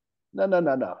good. No, no,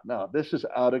 no, no, no. This is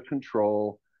out of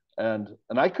control. And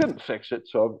I couldn't fix it.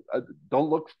 So don't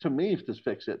look to me to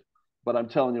fix it. But I'm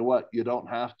telling you what, you don't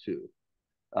have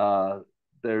to.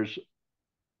 There's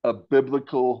a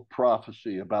biblical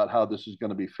prophecy about how this is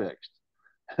going to be fixed.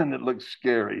 And it looks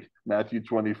scary. Matthew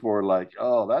 24, like,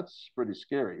 oh, that's pretty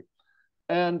scary.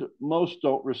 And most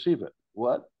don't receive it.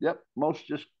 What? Yep. Most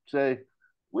just say,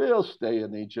 we'll stay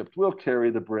in Egypt. We'll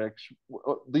carry the bricks.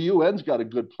 The UN's got a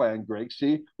good plan, Greg.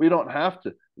 See, we don't have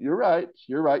to. You're right.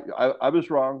 You're right. I was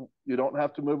wrong. You don't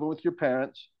have to move in with your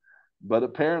parents. But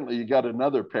apparently you got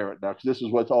another parent now, because this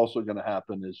is what's also going to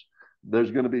happen is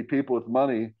there's going to be people with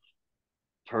money,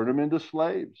 turn them into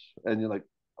slaves. And you're like,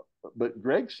 but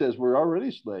Greg says we're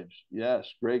already slaves. Yes,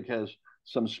 Greg has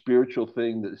some spiritual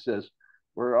thing that says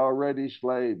we're already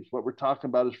slaves. What we're talking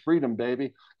about is freedom,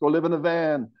 baby. Go live in a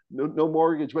van, no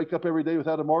mortgage, wake up every day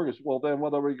without a mortgage. Well, then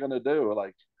what are we going to do?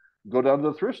 Like, go down to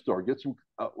the thrift store, get some,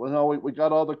 well, no, we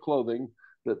got all the clothing,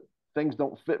 but things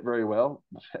don't fit very well.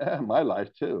 My life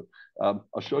too. I'll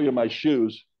show you my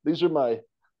shoes. These are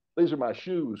my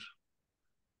shoes.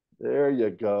 There you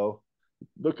go.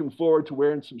 Looking forward to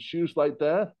wearing some shoes like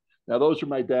that. Now, those are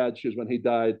my dad's shoes when he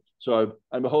died. So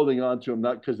I'm holding on to them,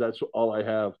 not because that's all I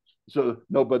have. So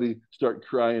nobody start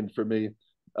crying for me.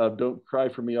 Don't cry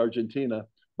for me, Argentina.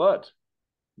 But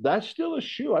that's still a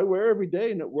shoe I wear every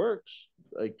day, and it works.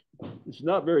 Like, it's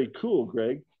not very cool,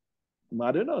 Greg.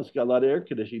 I don't know. It's got a lot of air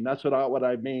conditioning. That's what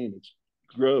I mean. It's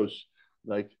gross.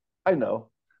 Like, I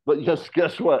know. But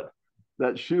guess what?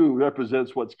 That shoe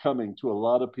represents what's coming to a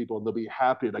lot of people. And they'll be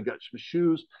happy. And I got some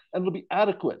shoes, and it'll be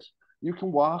adequate. You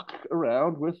can walk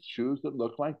around with shoes that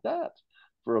look like that.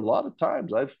 For a lot of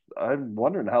times, I'm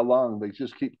wondering how long they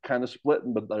just keep kind of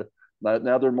splitting, but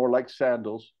now they're more like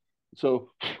sandals.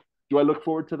 So, do I look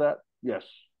forward to that? Yes,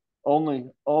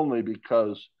 only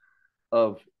because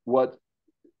of what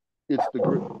it's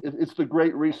the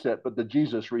great reset, but the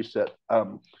Jesus reset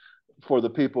for the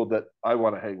people that I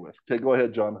want to hang with. Okay, go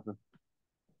ahead, Jonathan.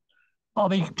 I'll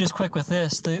be just quick with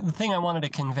this. The thing I wanted to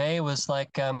convey was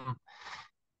like,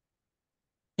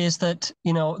 is that,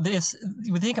 this,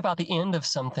 we think about the end of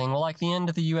something, well, like the end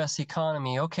of the US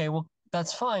economy. Okay, well,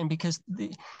 that's fine, because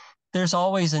there's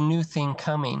always a new thing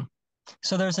coming.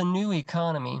 So there's a new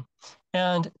economy.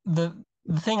 And the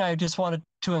thing I just wanted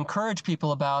to encourage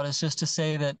people about is just to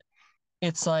say that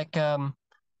it's like,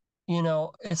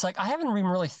 it's like I haven't even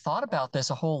really thought about this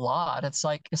a whole lot. It's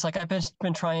like I've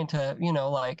been trying to,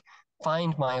 like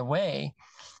find my way,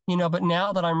 but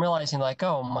now that I'm realizing like,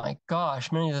 oh my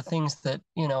gosh, many of the things that,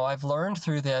 I've learned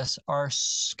through this are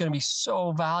going to be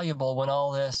so valuable when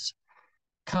all this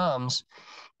comes.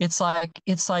 It's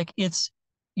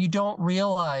you don't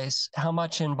realize how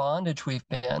much in bondage we've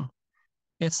been.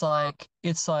 It's like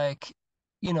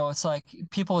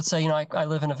people would say, I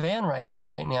live in a van right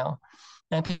now.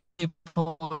 And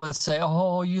people would say,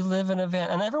 "Oh, you live in a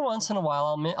van." And every once in a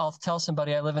while, I'll tell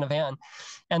somebody I live in a van,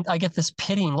 and I get this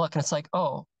pitying look, and it's like,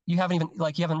 "Oh, you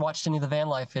haven't watched any of the van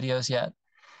life videos yet.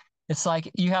 It's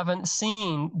like you haven't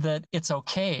seen that it's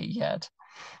okay yet.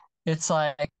 It's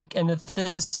like, and that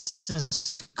this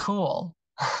is cool."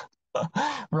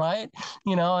 Right?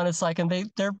 And it's like, and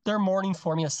they're mourning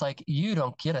for me. It's like, you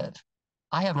don't get it.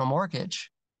 I have no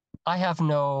mortgage. I have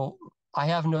no I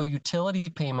have no utility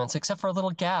payments except for a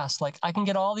little gas. Like I can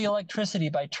get all the electricity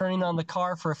by turning on the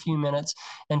car for a few minutes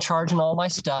and charging all my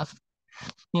stuff.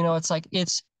 It's like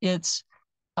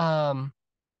um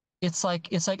it's like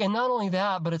and not only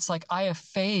that, but it's like I have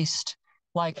faced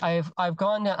like I've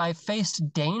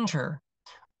faced danger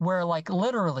where like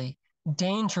literally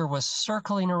danger was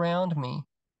circling around me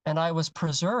and I was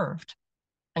preserved.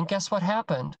 And guess what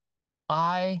happened?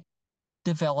 I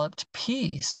developed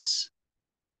peace.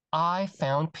 I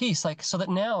found peace. Like, so that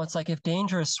now it's like if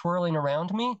danger is swirling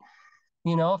around me,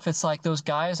 if it's like those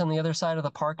guys on the other side of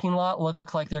the parking lot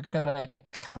look like they're going to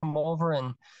come over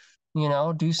and,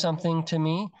 do something to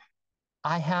me,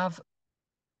 I have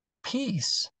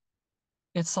peace.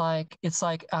 It's like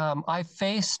um, I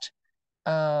faced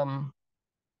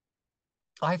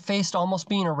almost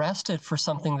being arrested for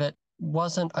something that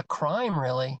wasn't a crime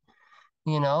really.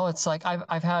 It's like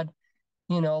I've had,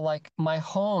 like my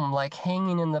home like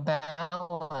hanging in the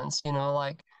balance,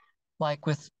 like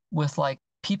with like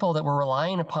people that were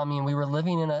relying upon me, and we were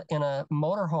living in a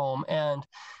motorhome, and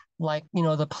like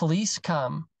the police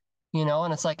come,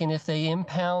 and it's like, and if they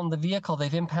impound the vehicle,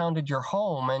 they've impounded your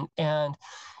home,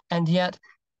 and yet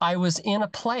I was in a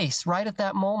place right at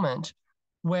that moment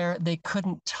where they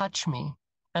couldn't touch me,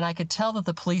 and I could tell that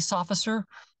the police officer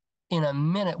in a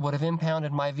minute would have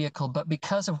impounded my vehicle, but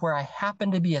because of where I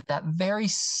happened to be at that very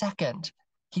second,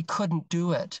 he couldn't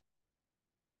do it.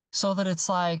 So that it's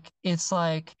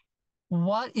like,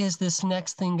 what is this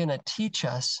next thing going to teach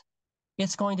us?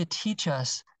 It's going to teach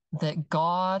us that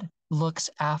God looks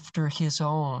after his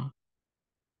own.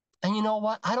 And you know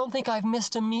what? I don't think I've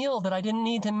missed a meal that I didn't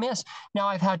need to miss. Now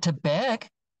I've had to beg.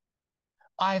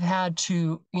 I've had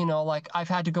to, like I've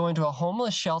had to go into a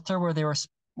homeless shelter where they were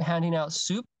handing out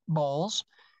soup bowls,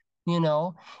 you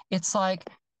know. It's like,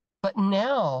 but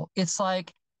now it's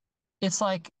like,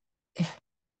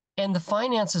 and the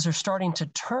finances are starting to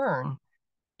turn.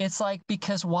 It's like,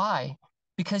 because why?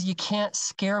 Because you can't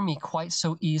scare me quite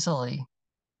so easily.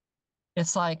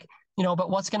 It's like,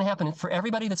 but what's going to happen for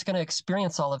everybody that's going to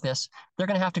experience all of this? They're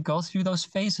going to have to go through those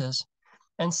phases,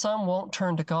 and some won't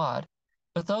turn to God.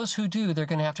 But those who do, they're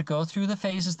going to have to go through the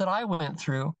phases that I went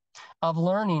through of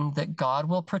learning that God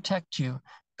will protect you.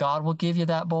 God will give you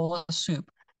that bowl of soup.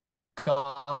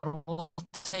 God will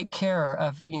take care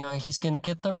of, he's going to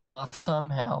get them off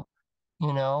somehow,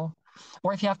 you know?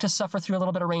 Or if you have to suffer through a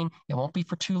little bit of rain, it won't be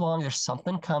for too long. There's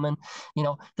something coming. They're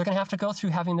going to have to go through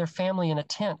having their family in a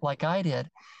tent like I did.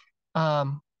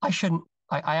 I shouldn't,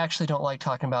 I actually don't like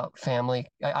talking about family.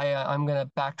 I'm going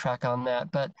to backtrack on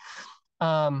that, but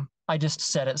I just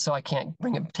said it, so I can't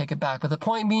take it back. But the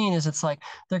point being is it's like,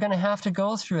 they're going to have to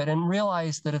go through it and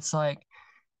realize that it's like,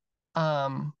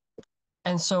 and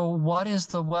so what is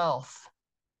the wealth?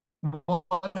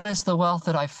 What is the wealth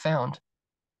that I've found?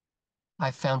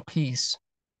 I've found peace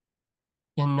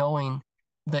in knowing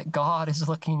that God is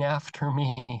looking after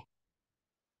me.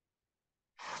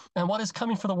 And what is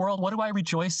coming for the world? What do I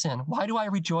rejoice in? Why do I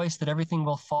rejoice that everything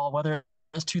will fall, whether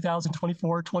it's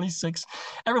 2024, 26?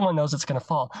 Everyone knows it's going to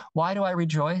fall. Why do I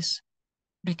rejoice?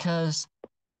 Because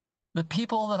the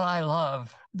people that I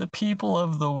love, the people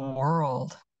of the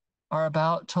world, are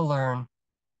about to learn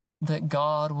that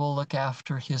God will look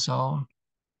after his own.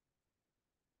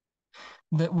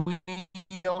 That we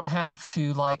don't have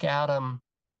to, like Adam,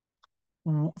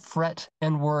 fret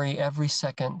and worry every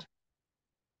second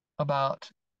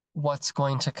about what's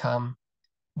going to come,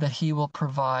 that he will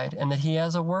provide and that he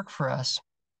has a work for us.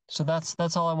 So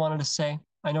that's all I wanted to say.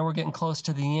 I know we're getting close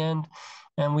to the end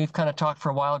and we've kind of talked for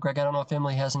a while, Greg. I don't know if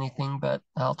Emily has anything, but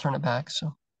I'll turn it back.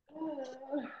 So.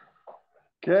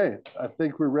 Okay, I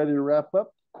think we're ready to wrap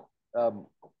up.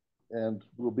 And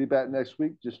we'll be back next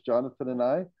week, just Jonathan and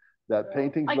I. That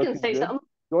painting's I looking can say good. something.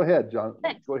 Go ahead, John.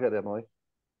 Go ahead, Emily.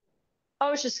 I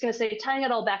was just going to say, tying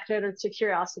it all back to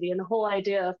curiosity and the whole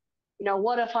idea of,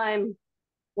 what if I'm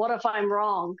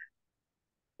wrong,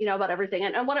 about everything.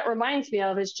 And what it reminds me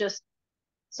of is just,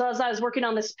 so as I was working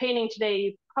on this painting today,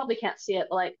 you probably can't see it,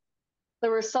 but like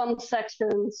there were some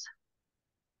sections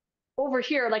over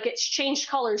here, like it's changed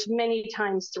colors many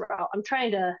times throughout. I'm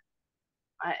trying to,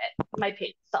 my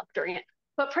paint stopped during it.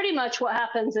 But pretty much what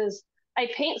happens is I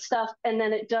paint stuff and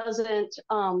then it doesn't,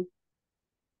 and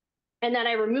then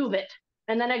I remove it.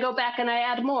 And then I go back and I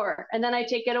add more, and then I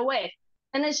take it away.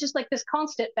 And it's just like this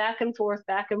constant back and forth,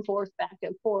 back and forth, back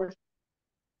and forth.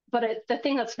 But the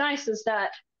thing that's nice is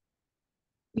that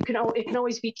it can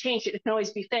always be changed. It can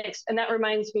always be fixed. And that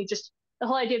reminds me just the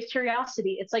whole idea of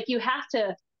curiosity. It's like you have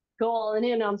to go all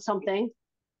in on something.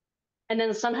 And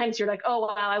then sometimes you're like, oh,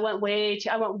 wow, I went way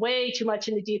too much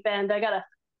in the deep end. I got to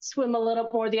swim a little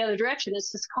more the other direction.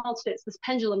 It's this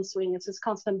pendulum swing. It's this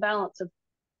constant balance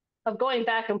of going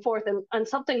back and forth. And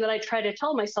something that I try to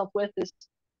tell myself with is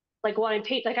like when I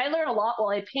paint, like I learn a lot while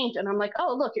I paint, and I'm like,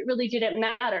 oh, look, it really didn't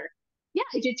matter. Yeah,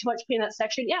 I did too much paint in that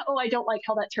section. Yeah, oh, I don't like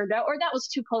how that turned out, or that was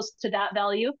too close to that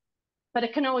value, but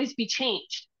it can always be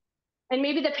changed. And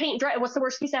maybe the paint dry. What's the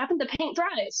worst case that happened? The paint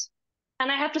dries,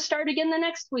 and I have to start again the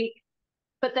next week.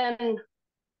 But then,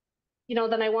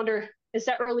 then I wonder, is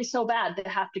that really so bad to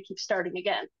have to keep starting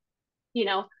again?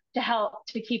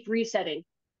 To keep resetting.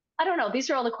 I don't know. These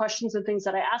are all the questions and things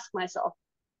that I ask myself.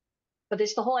 But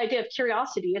it's the whole idea of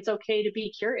curiosity. It's okay to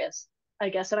be curious, I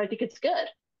guess, and I think it's good.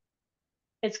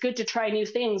 It's good to try new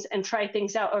things and try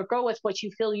things out, or go with what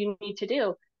you feel you need to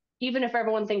do, even if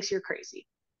everyone thinks you're crazy.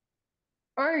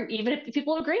 Or even if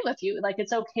people agree with you, like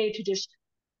it's okay to just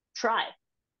try,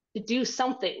 to do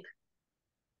something.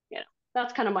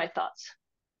 That's kind of my thoughts.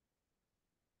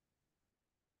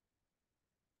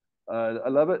 I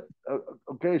love it.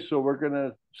 Okay, so we're going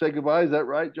to say goodbye. Is that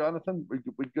right, Jonathan?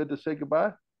 We good to say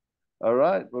goodbye? All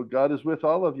right. Well, God is with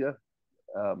all of you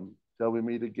till we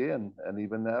meet again, and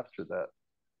even after that.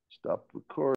 Stop recording.